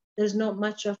fed, there's not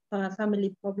much of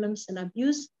family problems and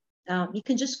abuse. You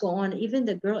can just go on. Even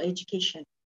the girl education.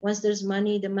 Once there's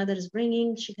money the mother is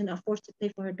bringing, she can afford to pay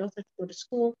for her daughter to go to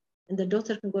school. And the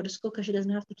daughter can go to school because she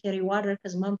doesn't have to carry water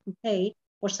because mom can pay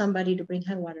for somebody to bring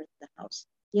her water to the house.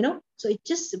 So it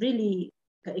just really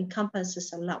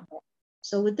encompasses a lot more.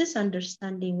 So with this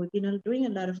understanding, we've been doing a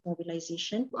lot of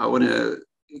mobilization. I want to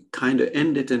kind of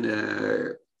end it in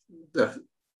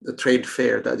the trade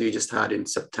fair that you just had in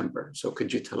September. So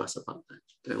could you tell us about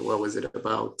that? What was it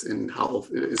about, and how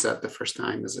is that the first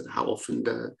time? Is it how often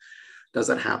does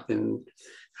that happen?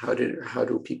 How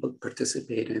do people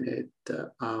participate in it?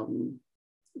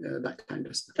 That kind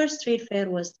of stuff. First trade fair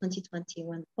was 2020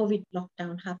 when COVID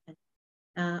lockdown happened.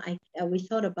 We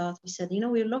said,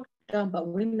 we're locked down, but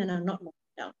women are not locked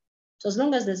down. So as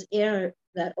long as there's air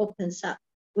that opens up,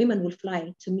 women will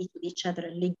fly to meet with each other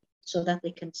and link so that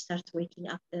they can start waking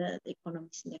up the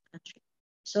economies in their country.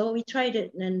 So we tried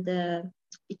it, and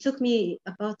it took me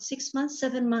about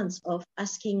 7 months of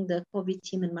asking the COVID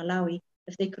team in Malawi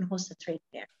if they can host a trade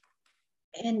fair.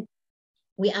 And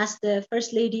we asked the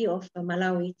First Lady of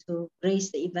Malawi to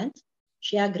raise the event.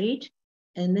 She agreed,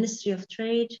 and Ministry of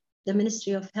Trade, the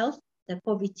Ministry of Health, the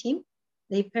COVID team,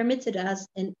 they permitted us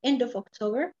in end of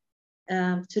October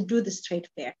to do this trade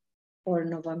fair for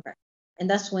November. And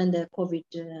that's when the COVID,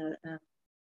 the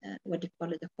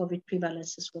COVID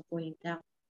prevalences were going down.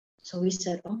 So we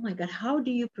said, oh my God, how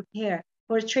do you prepare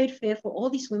for a trade fair for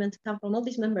all these women to come from all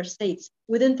these member states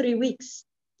within 3 weeks?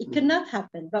 It cannot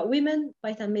happen, but women,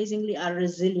 quite amazingly, are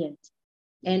resilient.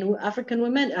 And African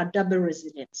women are double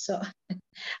resilient. So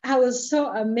I was so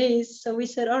amazed. So we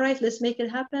said, all right, let's make it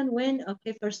happen. When?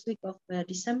 Okay, first week of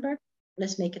December,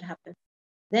 let's make it happen.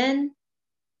 Then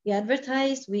we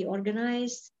advertised, we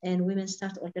organized, and women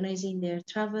start organizing their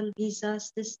travel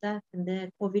visas, this, that, and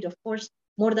the COVID, of course.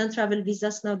 More than travel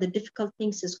visas now, the difficult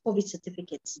things is COVID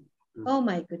certificates. Oh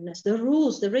my goodness, the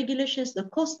rules, the regulations, the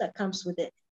cost that comes with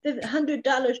it.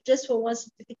 $100 just for one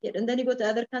certificate, and then you go to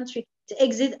other country to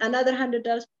exit, another $100,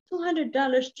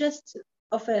 $200 just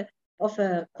of a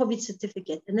COVID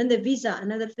certificate, and then the visa,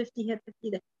 another 50 here,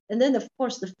 50 there, and then of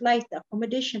course the flight, the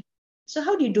accommodation. So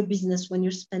how do you do business when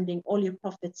you're spending all your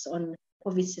profits on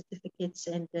COVID certificates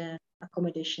and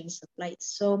accommodations and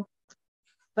flights? So,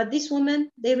 but these women,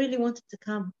 they really wanted to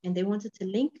come, and they wanted to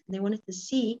link, they wanted to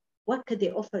see what could they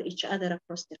offer each other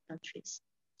across their countries.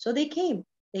 So they came.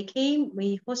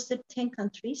 We hosted 10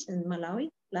 countries in Malawi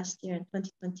last year in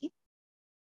 2020.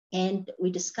 And we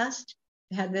discussed,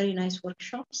 We had very nice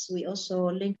workshops. We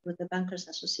also linked with the Bankers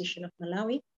Association of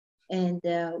Malawi, and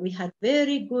we had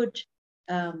very good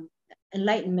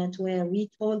enlightenment where we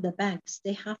told the banks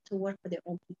they have to work for their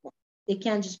own people. They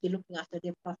can't just be looking after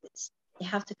their profits. They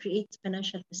have to create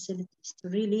financial facilities to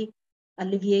really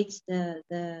alleviate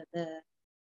the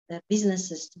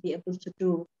businesses to be able to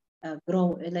do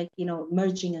grow, like,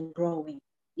 merging and growing.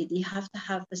 You have to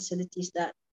have facilities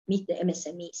that meet the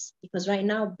MSMEs, because right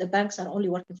now the banks are only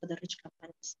working for the rich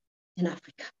companies in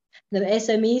Africa. The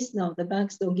SMEs, no, the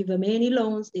banks don't give them any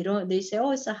loans. They say,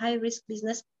 oh, it's a high risk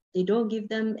business. They don't give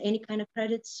them any kind of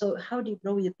credit. So how do you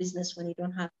grow your business when you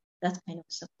don't have that kind of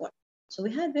support? So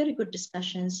we had very good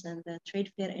discussions, and the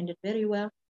trade fair ended very well.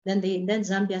 Then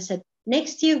Zambia said,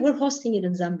 next year we're hosting it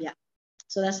in Zambia.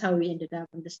 So that's how we ended up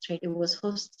on this trade. It was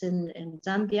hosted in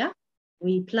Zambia.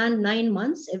 We planned 9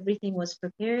 months. Everything was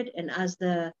prepared. And as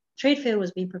the trade fair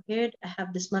was being prepared, I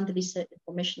have this monthly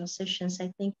informational sessions.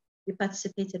 I think we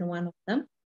participated in one of them,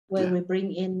 where we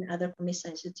bring in other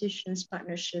COMESA institutions,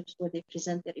 partnerships, where they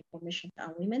present their information to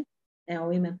our women, and our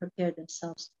women prepare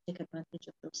themselves to take advantage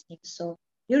of those things. So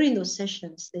during those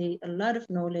sessions, a lot of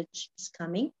knowledge is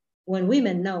coming. When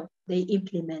women know, they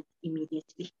implement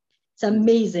immediately. It's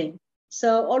amazing.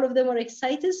 So all of them were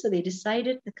excited. So they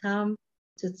decided to come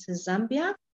to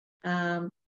Zambia.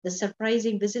 The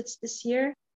surprising visits this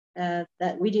year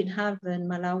that we didn't have in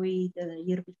Malawi the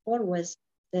year before was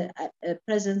the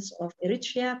presence of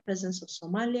Eritrea, presence of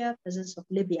Somalia, presence of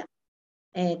Libya.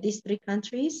 These 3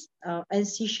 countries and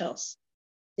Seychelles.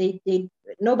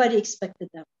 Nobody expected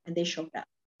them, and they showed up.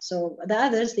 So the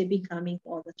others, they've been coming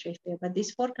for all the trade fair, but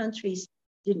these 4 countries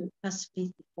didn't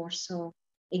participate before. So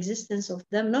existence of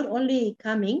them not only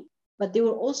coming, but they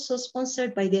were also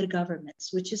sponsored by their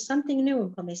governments, which is something new in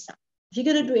COMESA. If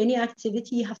you're going to do any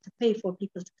activity, you have to pay for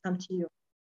people to come to you.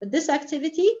 But this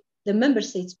activity, the member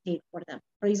states paid for them.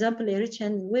 For example,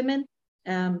 Eritrean women,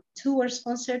 2 were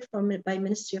sponsored by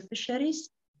Ministry of Fisheries,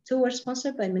 2 were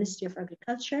sponsored by Ministry of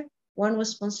Agriculture, 1 was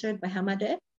sponsored by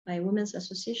Hamade, by Women's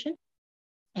Association,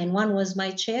 and 1 was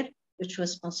my chair, which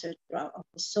was sponsored through our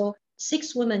office. So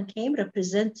 6 women came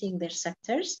representing their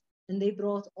sectors, and they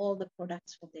brought all the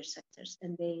products from their sectors,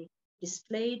 and they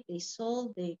displayed, they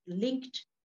sold, they linked.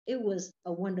 It was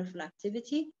a wonderful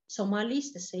activity.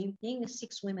 Somalis, the same thing.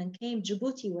 6 women came.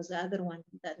 Djibouti was the other one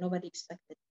that nobody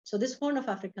expected. So this Horn of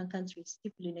African countries,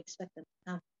 people didn't expect them to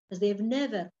come because they have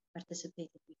never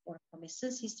participated before COMESA,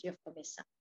 since history of COMESA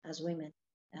as women.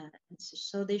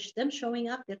 So them showing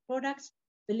up, their products,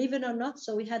 believe it or not.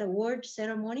 So we had a award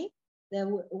ceremony.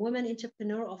 The Women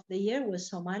Entrepreneur of the Year was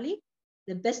Somali.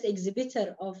 The best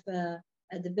exhibitor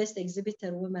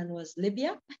woman was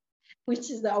Libya, which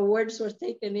is the awards were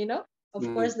taken, Of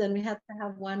course, then we had to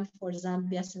have one for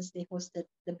Zambia, since they hosted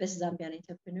the best Zambian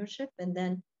entrepreneurship. And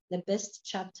then the best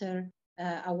chapter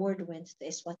award went to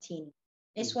Eswatini.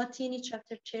 Eswatini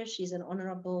chapter chair, she's an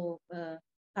honorable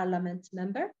parliament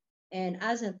member. And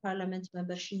as a parliament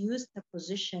member, she used her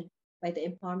position by the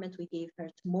empowerment we gave her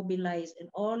to mobilize in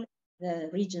all the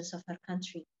regions of her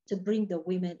country to bring the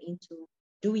women into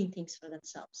doing things for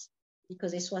themselves.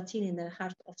 Because Eswatini, in the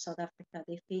heart of South Africa,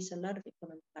 they face a lot of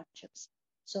economic hardships.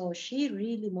 So she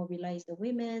really mobilized the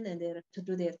women and to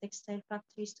do their textile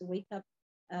factories, to wake up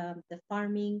the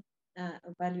farming,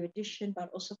 value addition, but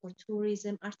also for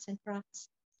tourism, arts and crafts,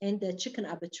 and the chicken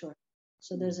abattoir.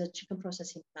 So there's a chicken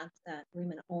processing plant that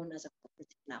women own as a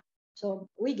cooperative now. So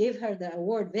we gave her the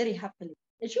award very happily.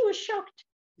 And she was shocked.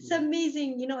 It's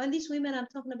amazing, and these women I'm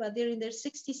talking about, they're in their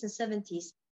 60s and 70s.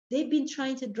 They've been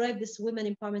trying to drive this women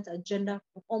empowerment agenda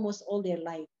for almost all their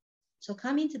life. So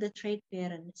coming to the trade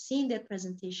fair and seeing their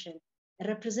presentation and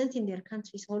representing their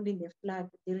countries, holding their flag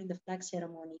during the flag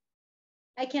ceremony,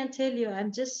 I can't tell you,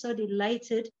 I'm just so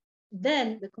delighted.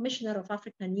 Then the Commissioner of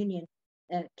African Union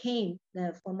came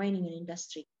for mining and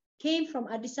industry, came from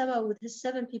Addis Ababa with his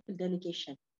 7-people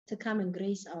delegation to come and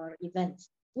grace our event,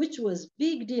 which was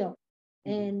big deal.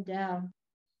 And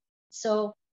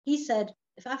so he said,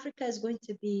 if Africa is going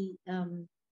to be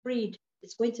freed,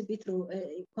 it's going to be through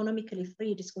economically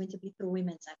freed, it's going to be through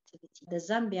women's activity. The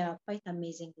Zambia, quite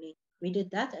amazingly, we did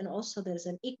that. And also there's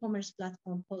an e-commerce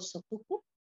platform called Sokuku.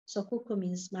 Sokuku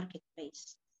means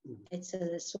marketplace. It's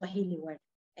a Swahili word.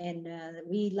 And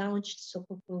we launched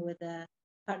Sokuku with a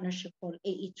partnership called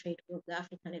AE Trade Group, the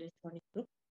African Electronic Group.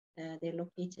 They're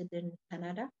located in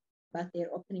Canada, but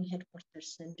they're opening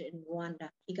headquarters in Rwanda,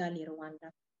 Kigali,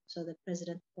 Rwanda. So the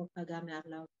President Paul Kagame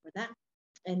allowed for that.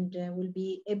 And will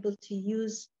be able to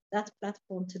use that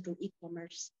platform to do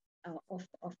e-commerce of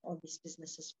all these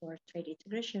businesses for trade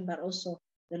integration, but also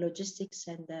the logistics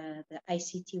and the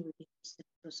ICT will be hosted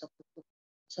through Sokuku.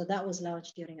 So that was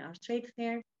launched during our trade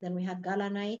fair. Then we had gala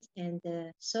night, and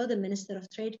so the Minister of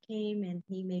Trade came and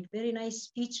he made very nice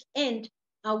speech, and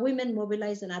our women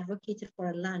mobilized and advocated for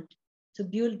a land to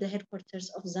build the headquarters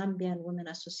of Zambian Women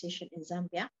Association in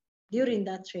Zambia. During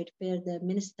that trade fair, the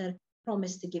minister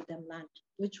promised to give them land,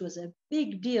 which was a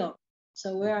big deal.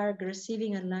 So we are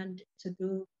receiving a land to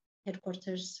do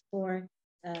headquarters for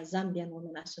Zambian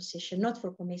Women Association, not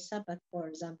for COMESA, but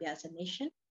for Zambia as a nation.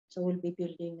 So we'll be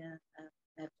building a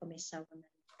COMESA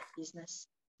women business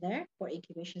there for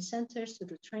incubation centers to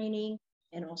do training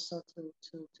and also to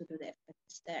do the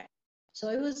effects there. So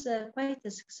it was quite a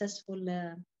successful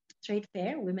trade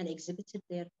fair. Women exhibited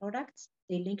their products.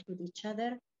 They linked with each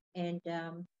other. And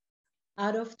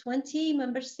out of 20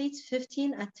 member states,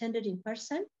 15 attended in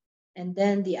person. And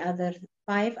then the other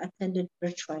 5 attended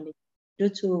virtually due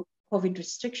to COVID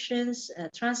restrictions,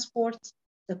 transport,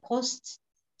 the costs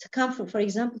to come from, for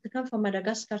example, to come from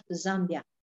Madagascar to Zambia.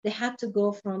 They had to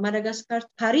go from Madagascar to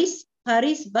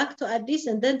Paris, back to Addis,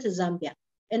 and then to Zambia.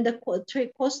 And the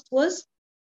cost was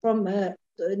from,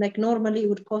 like normally it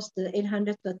would cost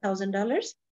 $800 to $1,000.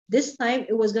 This time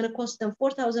it was going to cost them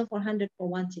 $4,400 for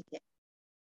one ticket.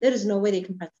 There is no way they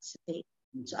can participate.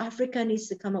 So Africa needs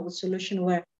to come up with a solution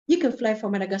where you can fly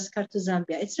from Madagascar to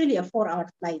Zambia. It's really a 4-hour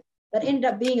flight, but ended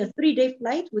up being a 3-day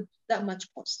flight with that much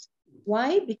cost.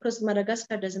 Why? Because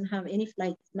Madagascar doesn't have any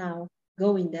flights now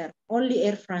going there, only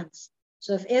Air France.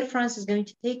 So if Air France is going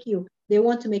to take you, they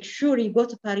want to make sure you go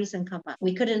to Paris and come back.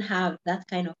 We couldn't have that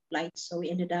kind of flight. So we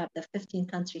ended up, the 15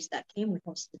 countries that came, we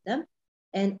hosted them.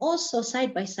 And also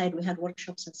side by side, we had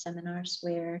workshops and seminars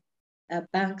where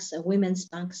banks, women's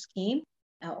banks came,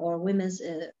 or women's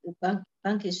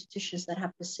bank institutions that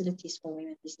have facilities for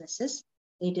women businesses.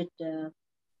 They did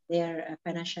their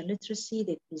financial literacy,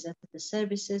 they presented the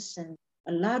services, and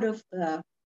a lot of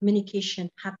communication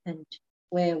happened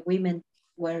where women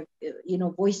were,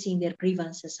 voicing their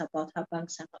grievances about how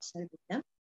banks are not serving them.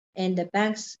 And the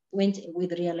banks went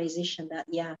with the realization that,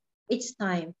 yeah, it's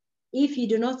time. If you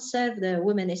do not serve the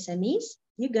women SMEs,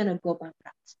 you're gonna go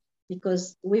bankrupt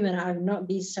because women are not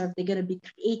being served. They're gonna be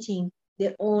creating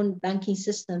their own banking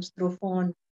systems through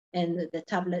phone and the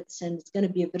tablets, and it's gonna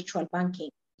be a virtual banking.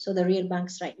 So the real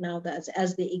banks right now, that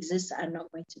as they exist, are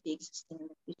not going to be existing in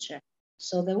the future.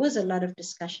 So there was a lot of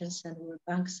discussions, and where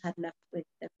banks had left with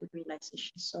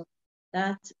realization. So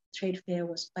that trade fair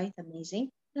was quite amazing.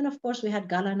 Then of course we had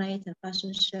gala night and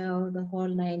fashion show, the whole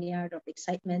 9 yards of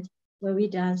excitement where we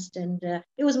danced, and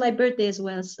it was my birthday as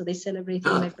well. So they celebrated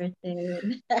my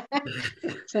birthday.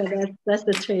 So that's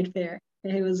the trade fair.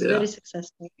 It was very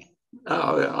successful.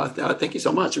 Thank you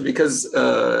so much, because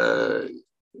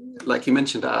like you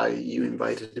mentioned, you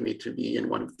invited me to be in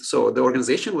one of so the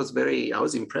organization was I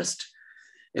was impressed.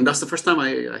 And that's the first time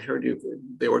I heard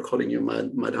they were calling you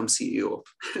Madam CEO.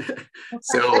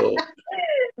 So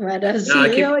Madam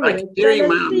CEO, I keep hearing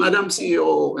Madam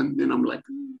CEO, and then I'm like,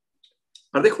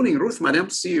 are they calling Ruth Madam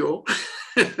CEO?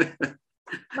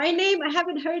 My name, I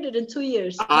haven't heard it in 2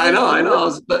 years. I know. I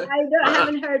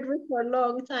haven't heard Ruth for a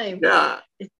long time.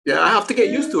 Yeah, I have to get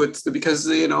used to it because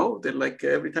they're like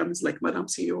every time it's like Madam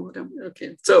CEO, Madam.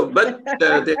 Okay, so but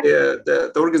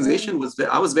the organization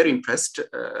I was very impressed.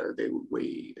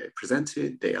 We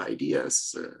presented the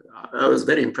ideas. I was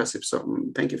very impressive. So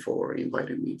thank you for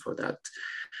inviting me for that.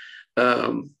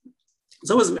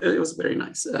 So it was very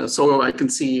nice. So I can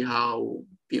see how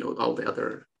all the other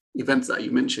events that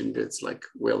you mentioned, it's like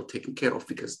well taken care of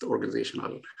because the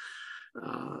organizational,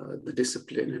 the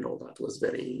discipline and all that was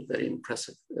very, very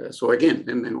impressive. So again,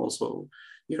 and then also,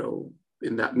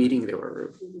 in that meeting, they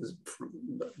were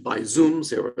by Zooms,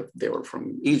 they were from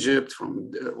Egypt,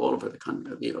 from all over the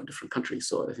country, different countries.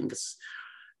 So I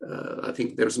think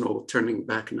there's no turning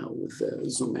back now with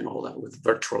Zoom and all that, with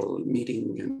virtual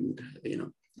meeting and,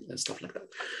 and stuff like that.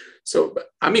 So,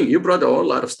 you brought a whole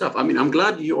lot of stuff. I'm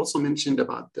glad you also mentioned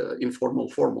about the informal,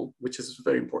 formal, which is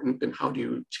very important. And how do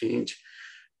you change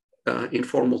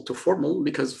informal to formal?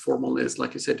 Because formal is,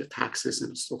 like you said, the taxes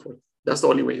and so forth. That's the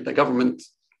only way the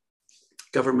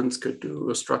governments could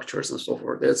do structures and so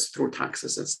forth. It's through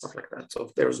taxes and stuff like that. So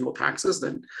if there's no taxes,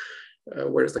 then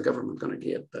where's the government going to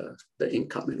get the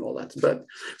income and all that? But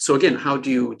so again, how do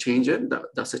you change it?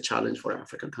 That's a challenge for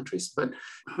African countries. But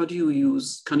how do you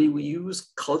can you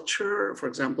use culture, for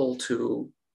example, to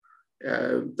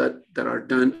that are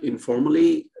done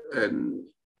informally and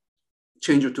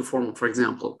change it to formal? For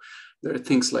example, there are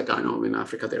things like, I know in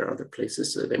Africa, there are other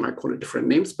places, they might call it different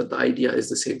names, but the idea is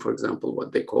the same. For example,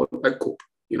 what they call a coup.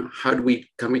 How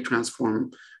can we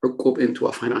transform a coup into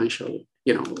a financial,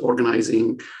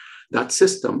 organizing that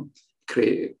system,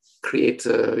 create,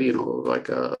 like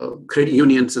credit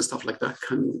unions and stuff like that?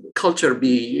 Can culture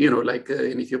be, like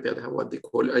in Ethiopia, they have what they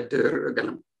call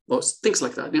things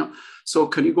like that, So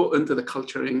can you go into the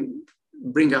culture and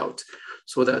bring out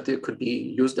so that it could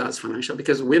be used as financial?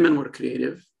 Because women were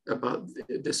creative about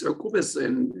this ukubas,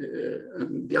 and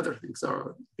the other things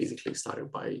are basically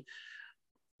started by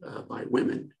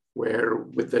women, where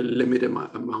with the limited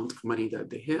amount of money that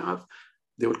they have,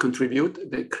 they will contribute,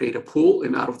 they create a pool,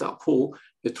 and out of that pool,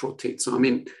 it rotates. So, I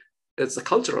mean, it's a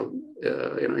cultural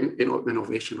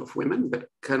innovation of women, but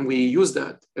can we use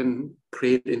that and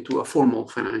create into a formal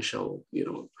financial,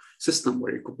 system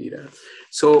where it could be there?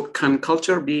 So can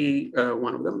culture be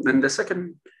one of them? And the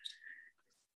second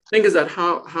thing is that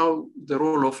how the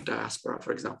role of diaspora,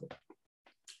 for example.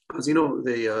 As you know,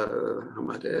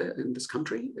 Hamad, in this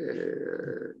country,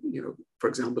 for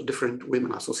example, different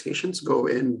women associations go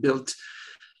and build,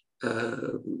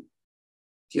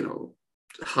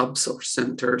 hubs or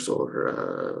centers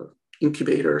or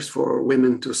incubators for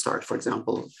women to start. For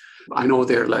example, I know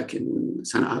there, like in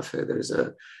Sana'a, there's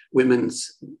a women's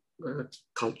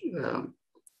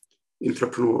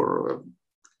entrepreneur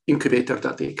incubator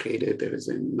that they created. There is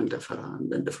in Mandafara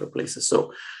and in different places.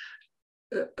 So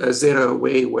is there a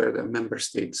way where the member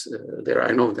states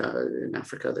I know that in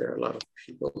Africa, there are a lot of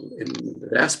people in the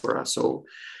diaspora. So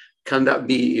can that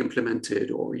be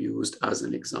implemented or used as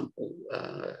an example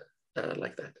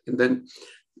like that? And then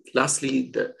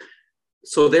lastly,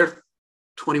 so there are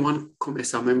 21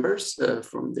 COMESA members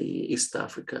from the East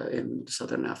Africa and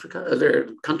Southern Africa. Are there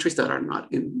countries that are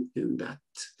not in that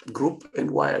group,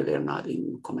 and why are they not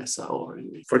in COMESA? Or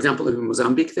for example, in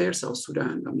Mozambique there, South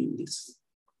Sudan, I mean, it's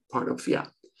part of,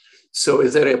 So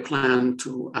is there a plan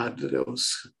to add those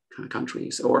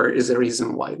countries, or is there a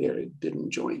reason why they didn't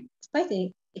join? It's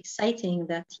quite exciting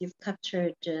that you've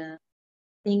captured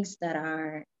things that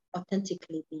are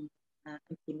authentically being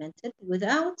implemented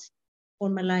without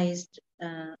formalized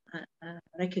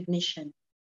recognition.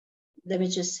 Let me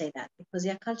just say that, because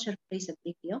culture plays a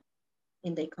big deal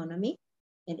in the economy,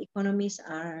 and economies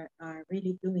are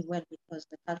really doing well because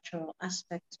the cultural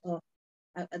aspects of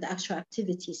the actual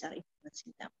activities are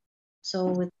influencing them.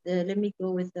 So let me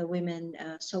go with the women.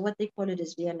 So what they call it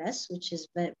is VLS, which is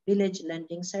Village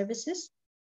Lending Services.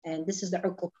 And this is the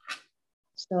Ukub.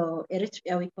 So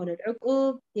Eritrea, we call it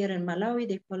Ukub. Here in Malawi,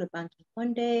 they call it Banki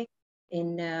Konde.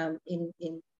 In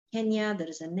Kenya, there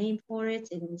is a name for it.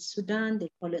 In Sudan, they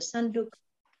call it Sanduk.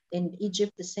 In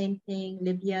Egypt, the same thing.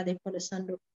 Libya, they call it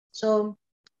Sanduk. So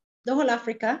the whole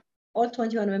Africa, all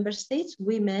 21 member states,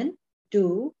 women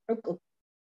do Ukub.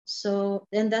 So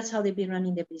then that's how they've been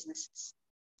running their businesses.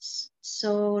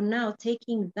 So now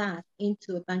taking that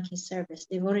into a banking service,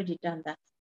 they've already done that.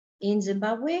 In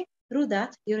Zimbabwe, through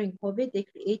that, during COVID, they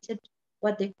created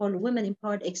what they call Women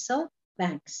Empowered Excel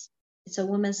Banks. It's a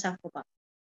women's Sacco bank.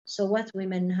 So what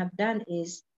women have done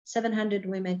is 700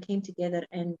 women came together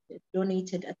and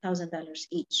donated $1,000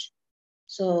 each.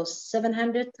 So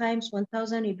 700 times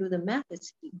 1,000, you do the math,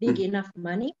 it's big enough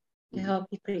money to help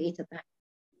you create a bank.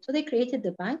 So they created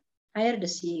the bank, hired the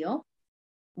CEO.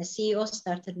 The CEO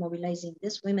started mobilizing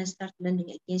this. Women started lending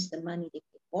against the money they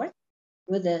put forth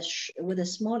with a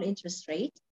small interest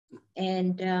rate.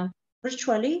 And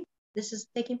virtually, this is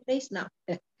taking place now.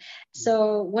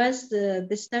 So once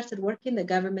they started working, the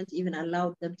government even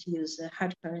allowed them to use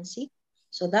hard currency.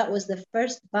 So that was the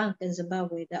first bank in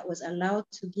Zimbabwe that was allowed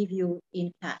to give you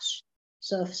in cash.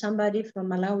 So if somebody from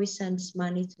Malawi sends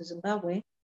money to Zimbabwe,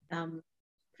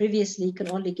 previously, you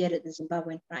can only get it in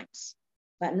Zimbabwean francs.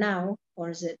 But now, or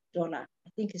is it dollar? I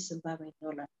think it's Zimbabwean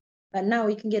dollar. But now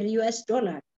you can get a US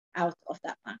dollar out of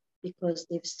that bank because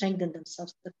they've strengthened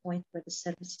themselves to the point where the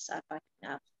services are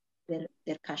backing up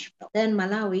their cash flow. Then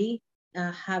Malawi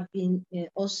have been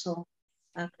also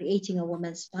creating a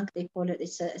women's bank. They call it,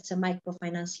 it's a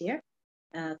microfinancier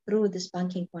through this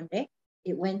banking Konde.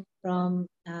 It went from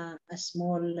a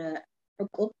small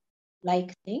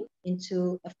like thing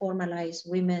into a formalized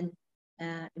women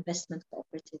investment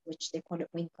cooperative, which they call it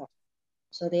WINCO.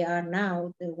 So they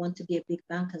want to be a big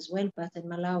bank as well, but in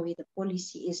Malawi, the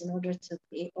policy is in order to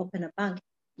open a bank,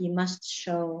 you must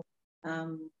show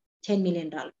 $10 million,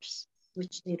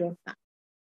 which they don't have.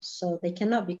 So they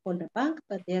cannot be called a bank,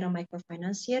 but they're a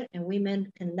microfinancier and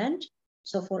women can lend.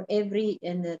 So for every,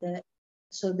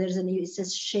 so it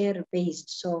says share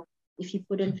based. So if you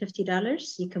put in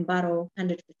 $50, you can borrow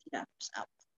 $150 out.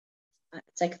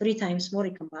 It's like 3 times more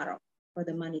you can borrow for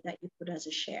the money that you put as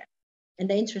a share. And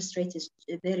the interest rate is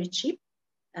very cheap.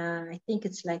 I think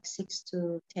it's like 6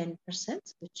 to 10%,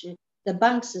 which the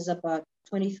banks is about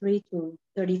 23 to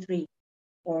 33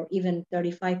 or even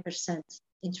 35%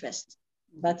 interest.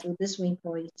 But with this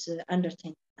WINCO, it's under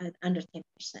 10%.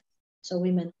 So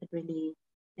women could really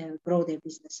grow their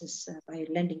businesses by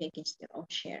lending against their own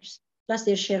shares. Plus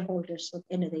their shareholders, so at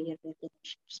the end of the year, they're getting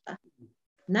shares back.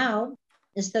 Now,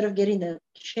 instead of getting the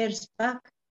shares back,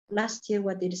 last year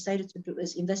what they decided to do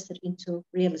is invest it into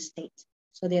real estate.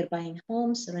 So they're buying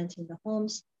homes, renting the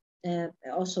homes,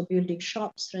 also building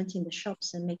shops, renting the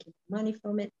shops and making money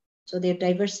from it. So they're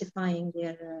diversifying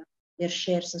their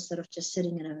shares instead of just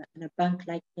sitting in a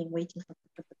bank-like thing, waiting for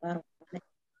people to borrow from it.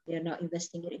 They're now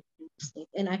investing it in real estate.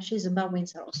 And actually,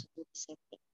 Zimbabweans are also doing the same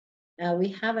thing. We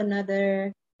have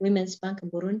another women's bank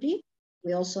in Burundi.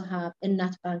 We also have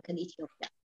Ennat Bank in Ethiopia.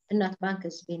 Ennat Bank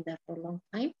has been there for a long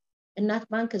time. Ennat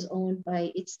Bank is owned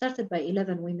by, it started by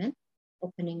 11 women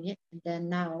opening it, and then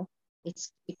now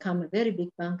it's become a very big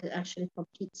bank. It actually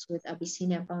competes with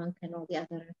Abyssinia Bank and all the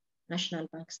other national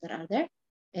banks that are there.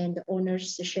 And the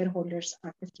owners, the shareholders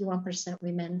are 51%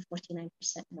 women, 49%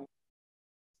 men.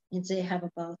 And they have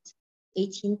about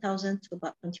 18,000 to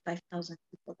about 25,000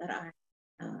 people that are,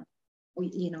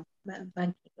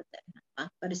 banking with them.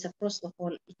 But it's across the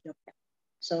whole Ethiopia.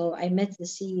 So I met the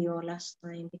CEO last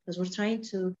time because we're trying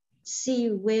to see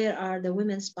where are the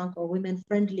women's bank or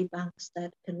women-friendly banks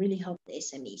that can really help the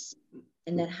SMEs.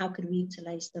 And then how could we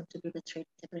utilize them to do the trade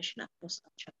integration across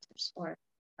our chapters or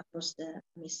across the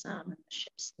COMESA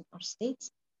memberships in our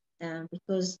states.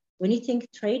 Because when you think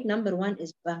trade, number one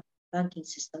is banking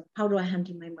system. How do I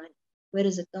handle my money? Where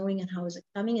is it going and how is it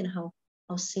coming and how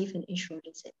safe and insured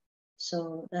is it?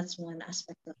 So that's one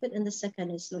aspect of it. And the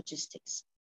second is logistics.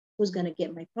 Who's going to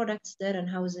get my products there and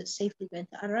how is it safely going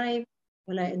to arrive?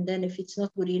 And then if it's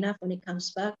not good enough when it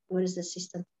comes back, where is the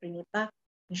system to bring it back?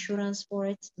 Insurance for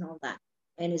it and all that.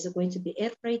 And is it going to be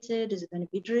air freighted? Is it going to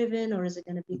be driven or is it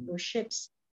going to be through ships?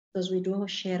 Because we do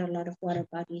share a lot of water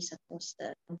bodies across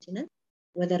the continent,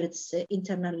 whether it's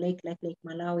internal lake like Lake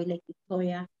Malawi, Lake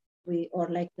Victoria, or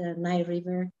like the Nile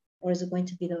River, or is it going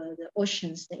to be the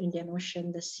oceans, the Indian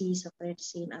Ocean, the seas of Red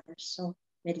Sea and others, so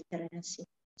Mediterranean Sea.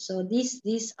 So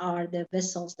these are the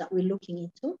vessels that we're looking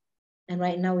into. And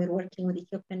right now we're working with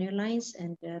Ethiopian Airlines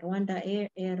and Rwanda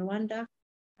Air Rwanda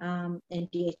and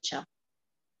DHL.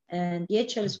 And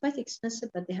DHL is quite expensive,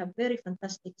 but they have very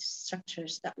fantastic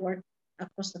structures that work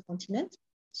across the continent.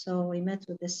 So we met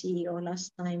with the CEO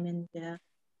last time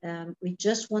and we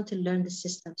just want to learn the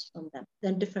systems from them.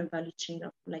 Then different value chain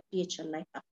of like DHL, like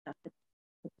Africa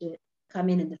could come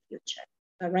in the future.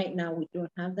 But right now we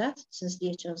don't have that since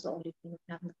DHL is the only thing we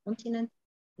have on the continent.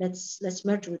 Let's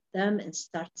merge with them and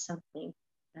start something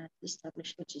to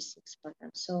establish logistics for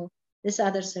them. So these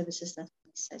other services that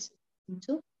we says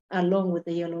into, along with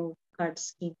the yellow card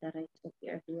scheme that I told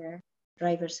you earlier,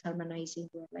 drivers harmonizing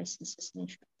their licenses and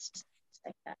insurance systems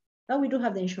like that. But we do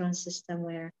have the insurance system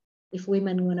where if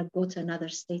women want to go to another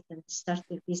state and start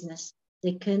their business,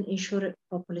 they can insure it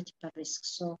for political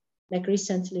risks. So like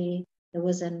recently, there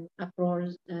was an uproar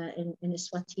in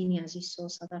Eswatini, as you saw,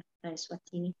 South Africa,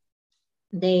 Eswatini.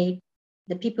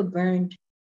 The people burned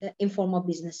informal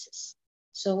businesses.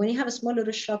 So when you have a small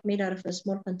little shop made out of a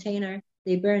small container,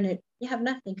 they burn it, you have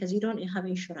nothing because you don't have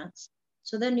insurance.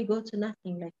 So then you go to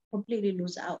nothing, like completely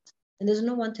lose out. And there's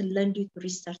no one to lend you to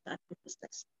restart that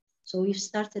business. So we've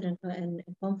started in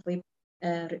COMFWB,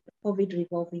 COVID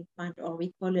revolving fund, or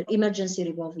we call it emergency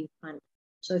revolving fund.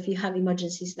 So if you have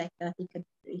emergencies like that, you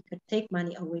could take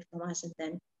money away from us and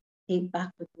then pay back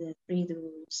with the 3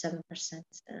 to 7%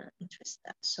 interest.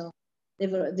 So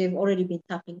they've already been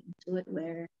tapping into it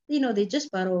where, they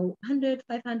just borrow $100,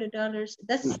 $500.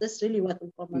 That's really what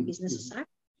informal businesses are.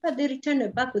 But they return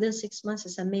it back within 6 months.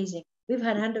 It's amazing. We've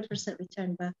had 100%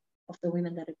 return back of the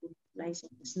women that have been utilizing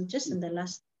this just in the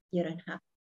last year and a half.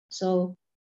 So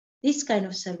these kind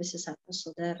of services are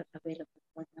also there available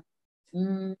for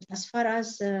them. As far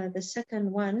as the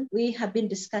second one, we have been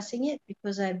discussing it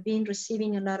because I've been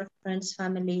receiving a lot of friends,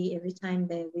 family, every time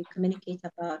we communicate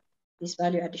about these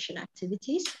value addition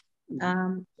activities.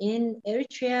 In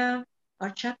Eritrea, our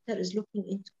chapter is looking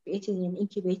into creating an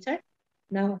incubator.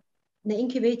 Now, the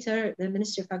incubator, the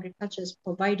Ministry of Agriculture is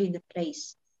providing the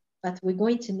place, but we're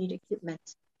going to need equipment.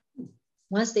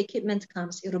 Once the equipment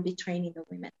comes, it'll be training the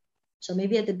women. So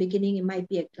maybe at the beginning, it might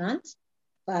be a grant,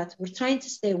 but we're trying to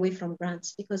stay away from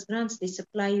grants because grants, they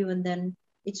supply you and then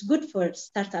it's good for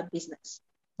startup business.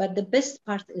 But the best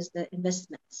part is the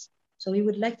investments. So we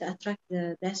would like to attract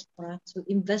the diaspora to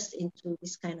invest into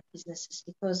this kind of businesses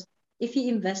because if you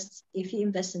invest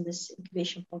in this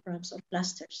incubation programs or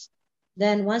clusters,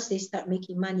 then once they start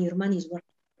making money, your money is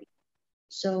working for you.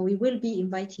 So we will be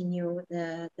inviting you.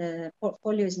 The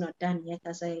portfolio is not done yet,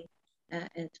 as I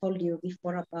told you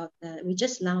before about we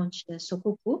just launched the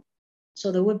Sokuku.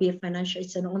 So there will be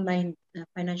it's an online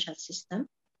financial system.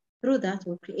 Through that,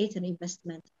 we'll create an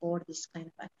investment for this kind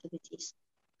of activities.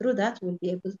 Through that, we'll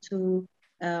be able to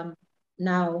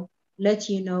now let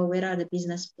you know where are the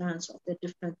business plans of the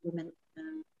different women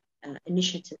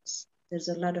initiatives. There's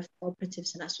a lot of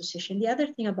cooperatives and associations. The other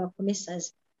thing about COMESA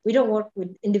is we don't work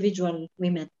with individual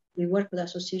women. We work with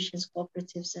associations,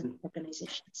 cooperatives, and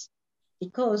organizations,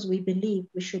 because we believe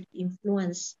we should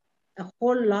influence a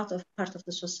whole lot of part of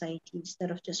the society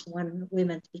instead of just one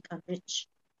woman to become rich.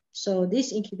 So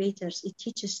these incubators, it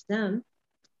teaches them,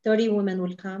 30 women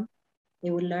will come, they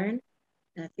will learn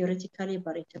theoretically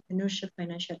about entrepreneurship,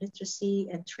 financial literacy,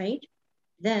 and trade.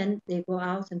 Then they go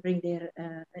out and bring their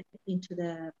into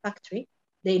the factory.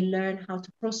 They learn how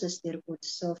to process their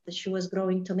goods. So if she was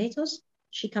growing tomatoes,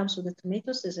 she comes with the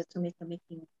tomatoes. There's a tomato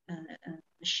making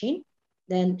machine.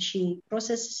 Then she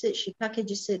processes it, she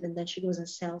packages it, and then she goes and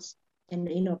sells, and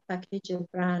package and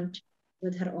brand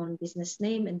with her own business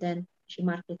name, and then she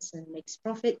markets and makes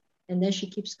profit, and then she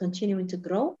keeps continuing to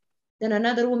grow. Then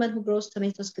another woman who grows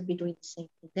tomatoes could be doing the same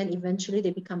thing. Then eventually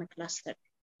they become a cluster.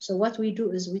 So what we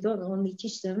do is we don't only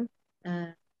teach them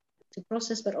to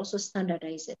process, but also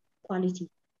standardize it, quality.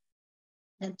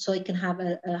 And so it can have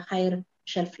a higher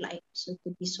shelf life. So it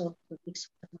could be sold to big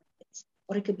supermarkets,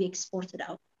 or it could be exported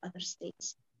out to other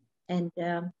states. And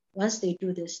once they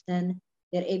do this, then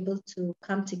they're able to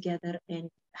come together and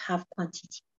have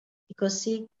quantity. Because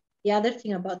see, the other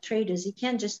thing about trade is you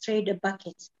can't just trade a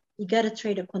bucket. You got to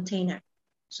trade a container.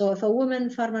 So if a woman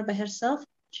farmer by herself,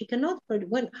 she cannot,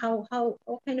 how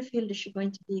kind of field is she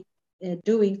going to be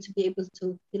doing to be able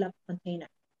to fill up a container?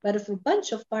 But if a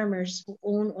bunch of farmers who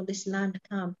own all this land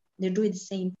come, they're doing the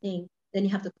same thing, then you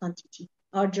have the quantity.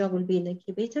 Our job will be in the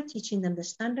incubator, teaching them the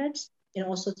standards, and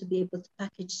also to be able to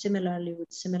package similarly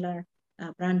with similar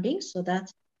branding, so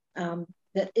that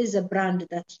there is a brand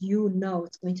that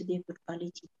it's going to be a good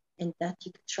quality and that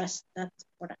you can trust that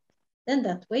product. Then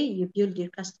that way you build your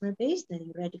customer base, then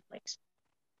you're ready for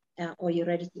export, or you're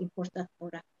ready to import that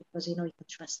product because you can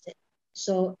trust it.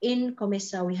 So in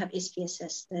COMESA, we have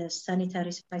SPSS, the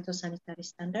phytosanitary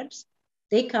standards.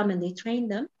 They come and they train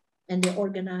them, and they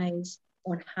organize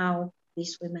on how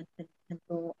these women can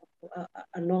go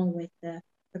along with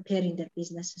preparing their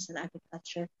businesses and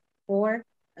agriculture for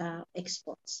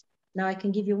exports. Now, I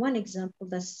can give you one example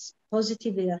that's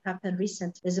positively that happened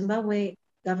recently. The Zimbabwe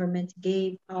government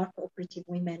gave our cooperative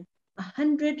women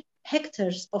 100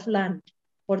 hectares of land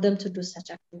for them to do such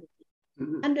activity.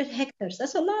 100 hectares,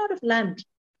 that's a lot of land.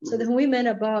 So the women,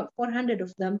 about 400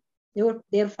 of them,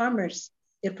 they're farmers.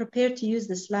 They're prepared to use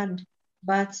this land.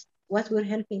 But what we're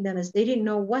helping them is they didn't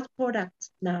know what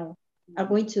products now are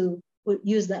going to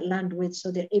use that land with,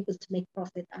 so they're able to make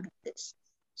profit out of this.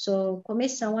 So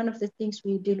COMESA, one of the things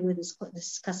we deal with is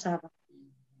this cassava.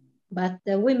 But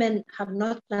the women have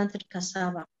not planted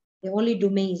cassava. They only do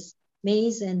maize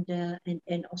and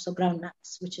also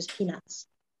groundnuts, which is peanuts.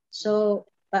 So,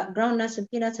 but groundnuts and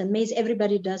peanuts and maize,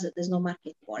 everybody does it. There's no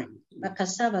market for it. But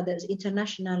cassava, there's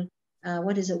international,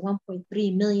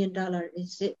 $1.3 million,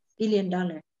 is it $1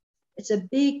 billion. It's a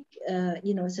big,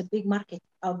 it's a big market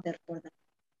out there for them.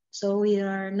 So we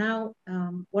are now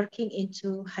working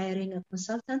into hiring a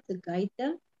consultant to guide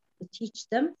them, to teach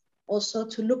them, also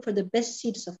to look for the best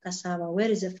seeds of cassava. Where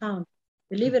is it found?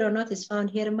 Believe it or not, it's found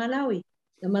here in Malawi.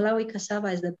 The Malawi cassava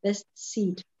is the best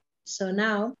seed. So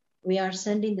now we are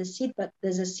sending the seed, but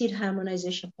there's a seed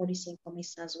harmonization policy in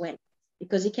COMESA as well,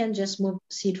 because you can't just move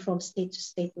seed from state to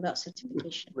state without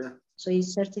certification. Yeah. So you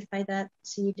certify that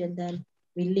seed, and then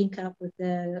we link up with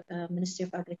the Ministry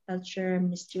of Agriculture,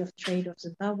 Ministry of Trade of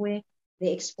Zimbabwe.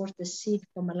 They export the seed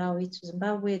from Malawi to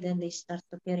Zimbabwe, then they start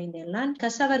preparing their land.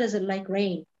 Cassava doesn't like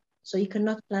rain, so you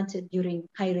cannot plant it during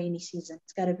high rainy season.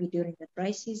 It's got to be during the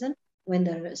dry season when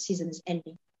the season is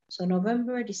ending. So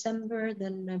November, December,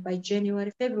 then by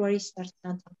January, February, start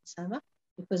planting cassava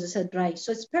because it's a dry.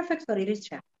 So it's perfect for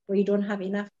Eritrea, where you don't have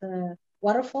enough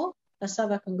waterfall.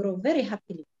 Cassava can grow very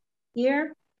happily.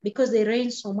 Here, because they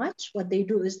rain so much, what they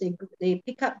do is they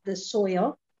pick up the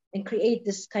soil and create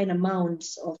this kind of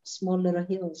mounds of small little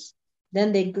hills.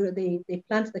 Then they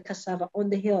plant the cassava on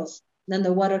the hills. Then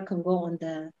the water can go on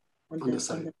the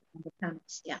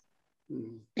panels. Yeah.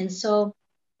 Mm-hmm. And so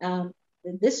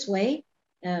this way,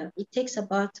 it takes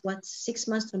about 6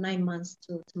 months to 9 months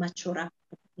to mature up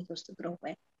the potatoes to grow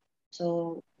well.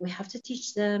 So we have to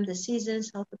teach them the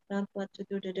seasons, how to plant, what to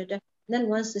do, Then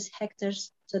once this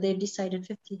hectares, so they've decided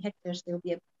 50 hectares, they'll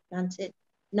be able to plant it.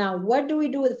 Now, what do we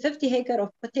do with 50 acres of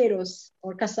potatoes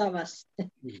or cassavas?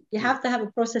 You have to have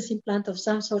a processing plant of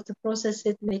some sort to process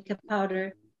it, make a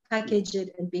powder, package it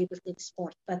and be able to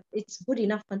export. But it's good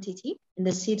enough quantity and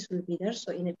the seeds will be there, so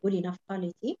in a good enough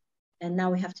quality. And now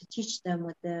we have to teach them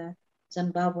with the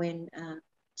Zimbabwean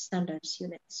standards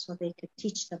units, so they could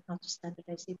teach them how to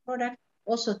standardize the product,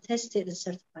 also test it and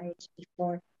certify it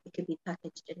before it could be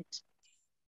packaged and exported.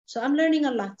 So I'm learning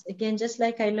a lot. Again, just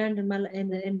like I learned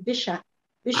in Bisha.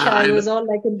 I was all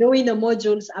like doing the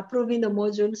modules, approving the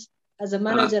modules. As a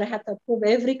manager, I had to approve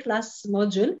every class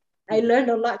module. I learned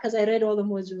a lot because I read all the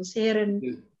modules. Here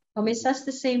in COMESA, that's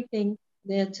the same thing.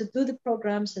 To do the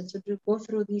programs and to go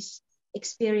through these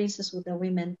experiences with the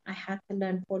women, I had to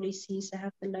learn policies. I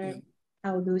had to learn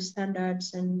how to do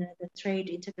standards and the trade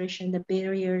integration, the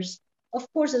barriers. Of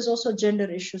course, there's also gender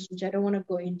issues, which I don't want to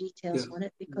go in details on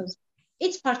it because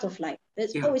it's part of life.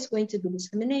 There's always going to be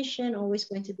discrimination, always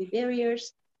going to be barriers,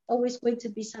 always going to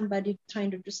be somebody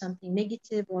trying to do something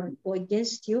negative or go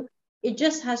against you. It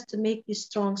just has to make you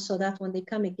strong so that when they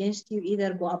come against you,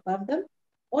 either go above them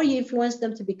or you influence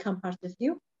them to become part of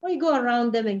you, or you go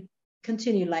around them and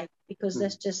continue life, because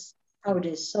that's just how it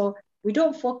is. So we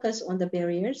don't focus on the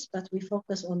barriers, but we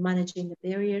focus on managing the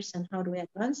barriers and how do we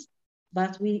advance.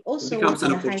 But we also work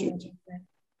at a high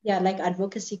level. Like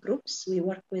advocacy groups. We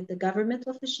work with the government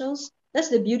officials. That's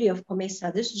the beauty of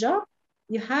COMESA. This job,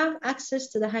 you have access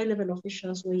to the high level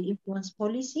officials where you influence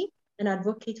policy and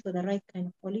advocate for the right kind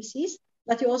of policies.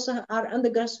 But you also are on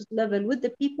the grassroots level with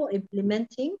the people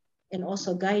implementing and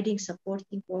also guiding,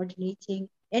 supporting, coordinating,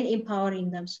 and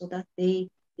empowering them so that they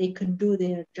can do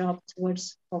their job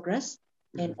towards progress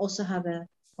and also have a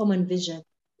common vision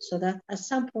so that at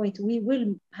some point we will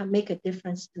make a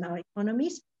difference in our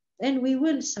economies and we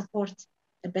will support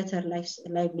a better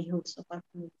livelihoods of our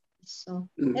communities. So,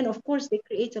 and of course, they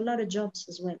create a lot of jobs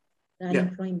as well, the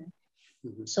unemployment.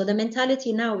 So the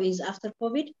mentality now is after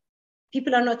COVID,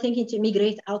 people are not thinking to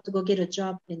immigrate out to go get a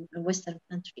job in Western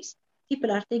countries.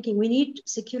 People are thinking we need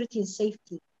security and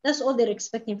safety. That's all they're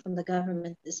expecting from the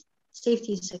government is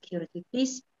safety and security.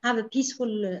 Please have a peaceful,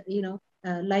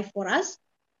 life for us.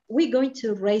 We're going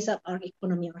to raise up our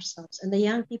economy ourselves. And the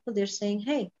young people, they're saying,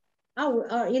 hey,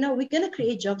 we're going to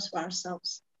create jobs for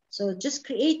ourselves. So just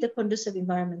create the conducive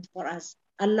environment for us.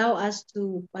 Allow us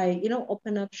to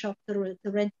open up shop to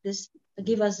rent this, to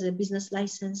give us a business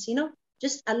license,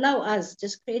 just allow us,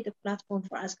 just create a platform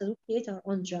for us because we create our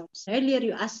own jobs. Earlier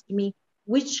you asked me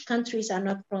which countries are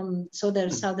not from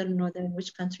southern, northern,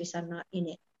 which countries are not in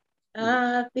it.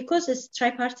 Because it's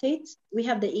tripartite, we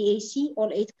have the EAC,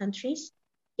 all 8 countries,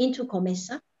 into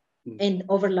COMESA and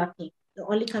overlapping. The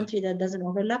only country that doesn't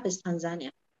overlap is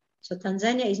Tanzania. So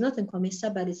Tanzania is not in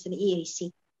COMESA, but it's an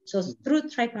EAC. So through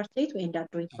tripartite, we end up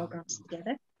doing programs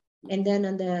together. And then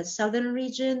in the southern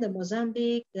region, the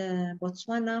Mozambique, the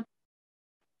Botswana,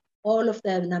 all of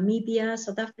the Namibia,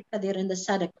 South Africa, they're in the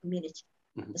SADC community,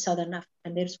 the Southern Africa.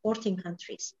 And there's 14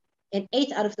 countries. And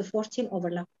 8 out of the 14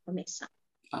 overlap COMESA.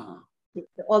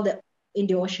 All the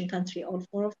Indian Ocean country, all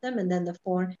 4 of them. And then the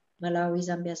 4, Malawi,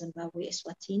 Zambia, Zimbabwe,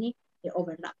 Eswatini, they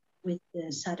overlap with the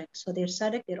SADC. So they're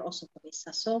SADC, they're also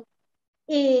COMESA. So,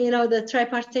 the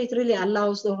tripartite really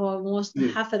allows the almost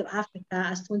half of Africa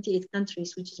as 28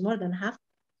 countries, which is more than half,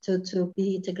 to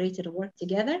be integrated and work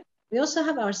together. We also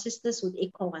have our sisters with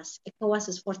ECOWAS. ECOWAS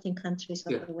is 14 countries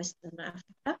of Western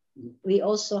Africa. We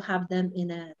also have them in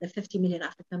the 50 Million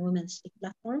African Women State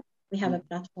platform. We have a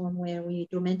platform where we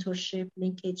do mentorship,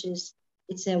 linkages.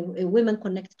 It's a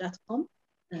womenconnect.com,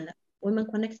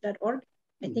 womenconnect.org.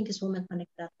 I think it's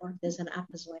womenconnect.org. There's an app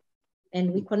as well.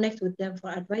 And we connect with them for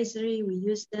advisory. We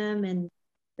use them, and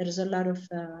there is a lot of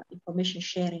information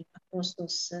sharing across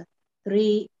those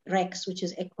 3 RECs, which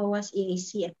is ECOWAS,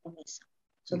 EAC, and COMESA.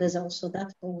 So there's also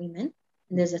that for women,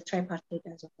 and there's a tripartite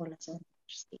as well as other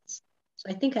states. So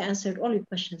I think I answered all your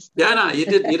questions. Yeah, no, you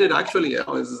did. You did actually. It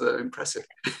was impressive,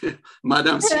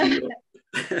 Madam CEO.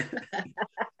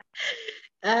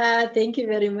 Thank you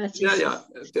very much. Yeah.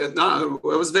 No,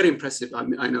 it was very impressive.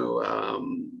 I know,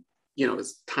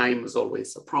 time is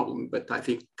always a problem, but I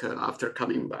think after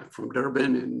coming back from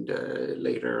Durban and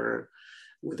later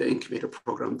with the incubator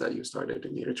program that you started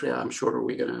in Eritrea, I'm sure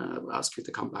we're going to ask you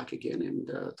to come back again and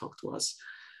talk to us.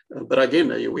 But again,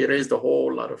 we raised a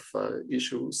whole lot of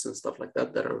issues and stuff like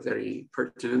that are very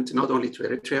pertinent, not only to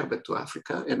Eritrea, but to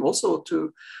Africa and also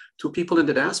to people in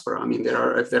the diaspora. I mean,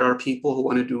 if there are people who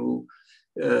want to do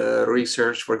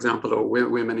research, for example, or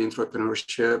women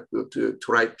entrepreneurship, to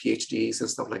write PhDs and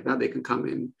stuff like that, they can come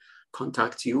and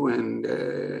contact you. And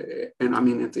I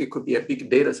mean, it could be a big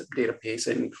database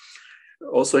and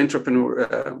also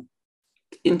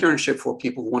internship for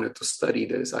people who wanted to study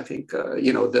this. I think,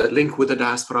 the link with the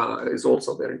diaspora is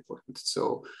also very important.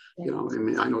 So, I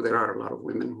mean, I know there are a lot of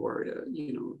women who are,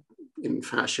 in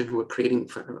fashion who are creating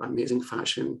amazing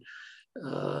fashion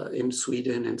in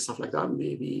Sweden and stuff like that.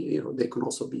 Maybe they can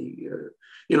also be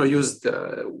use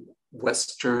the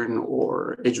Western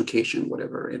or education,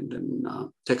 whatever, and then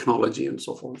technology and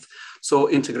so forth. So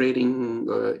integrating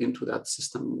into that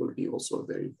system will be also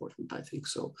very important, I think.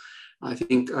 So I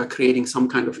think creating some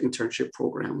kind of internship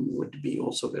program would be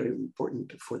also very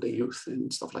important for the youth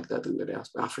and stuff like that in the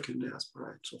African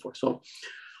diaspora and so forth. So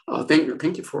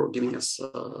thank you for giving us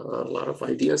a lot of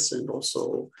ideas and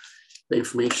also the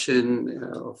information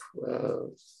of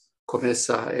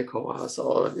COMESA, ECOWAS,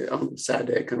 or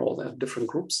SADC, and all that different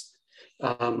groups.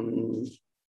 And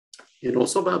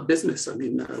also about business. I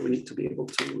mean, we need to be able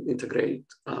to integrate,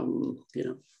 a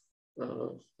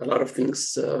lot of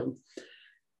things.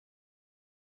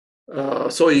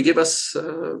 So you give us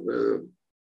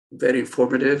very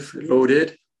informative,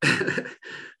 loaded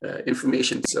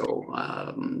information. So,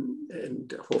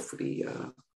 and hopefully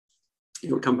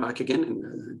you'll come back again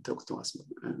and talk to us.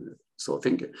 So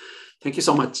thank you. Thank you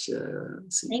so much.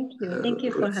 Thank you. Thank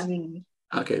you for having me.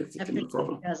 Okay, no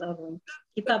problem.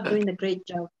 Keep up doing the great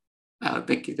job.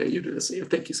 Thank you. You do the same.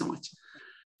 Thank you so much.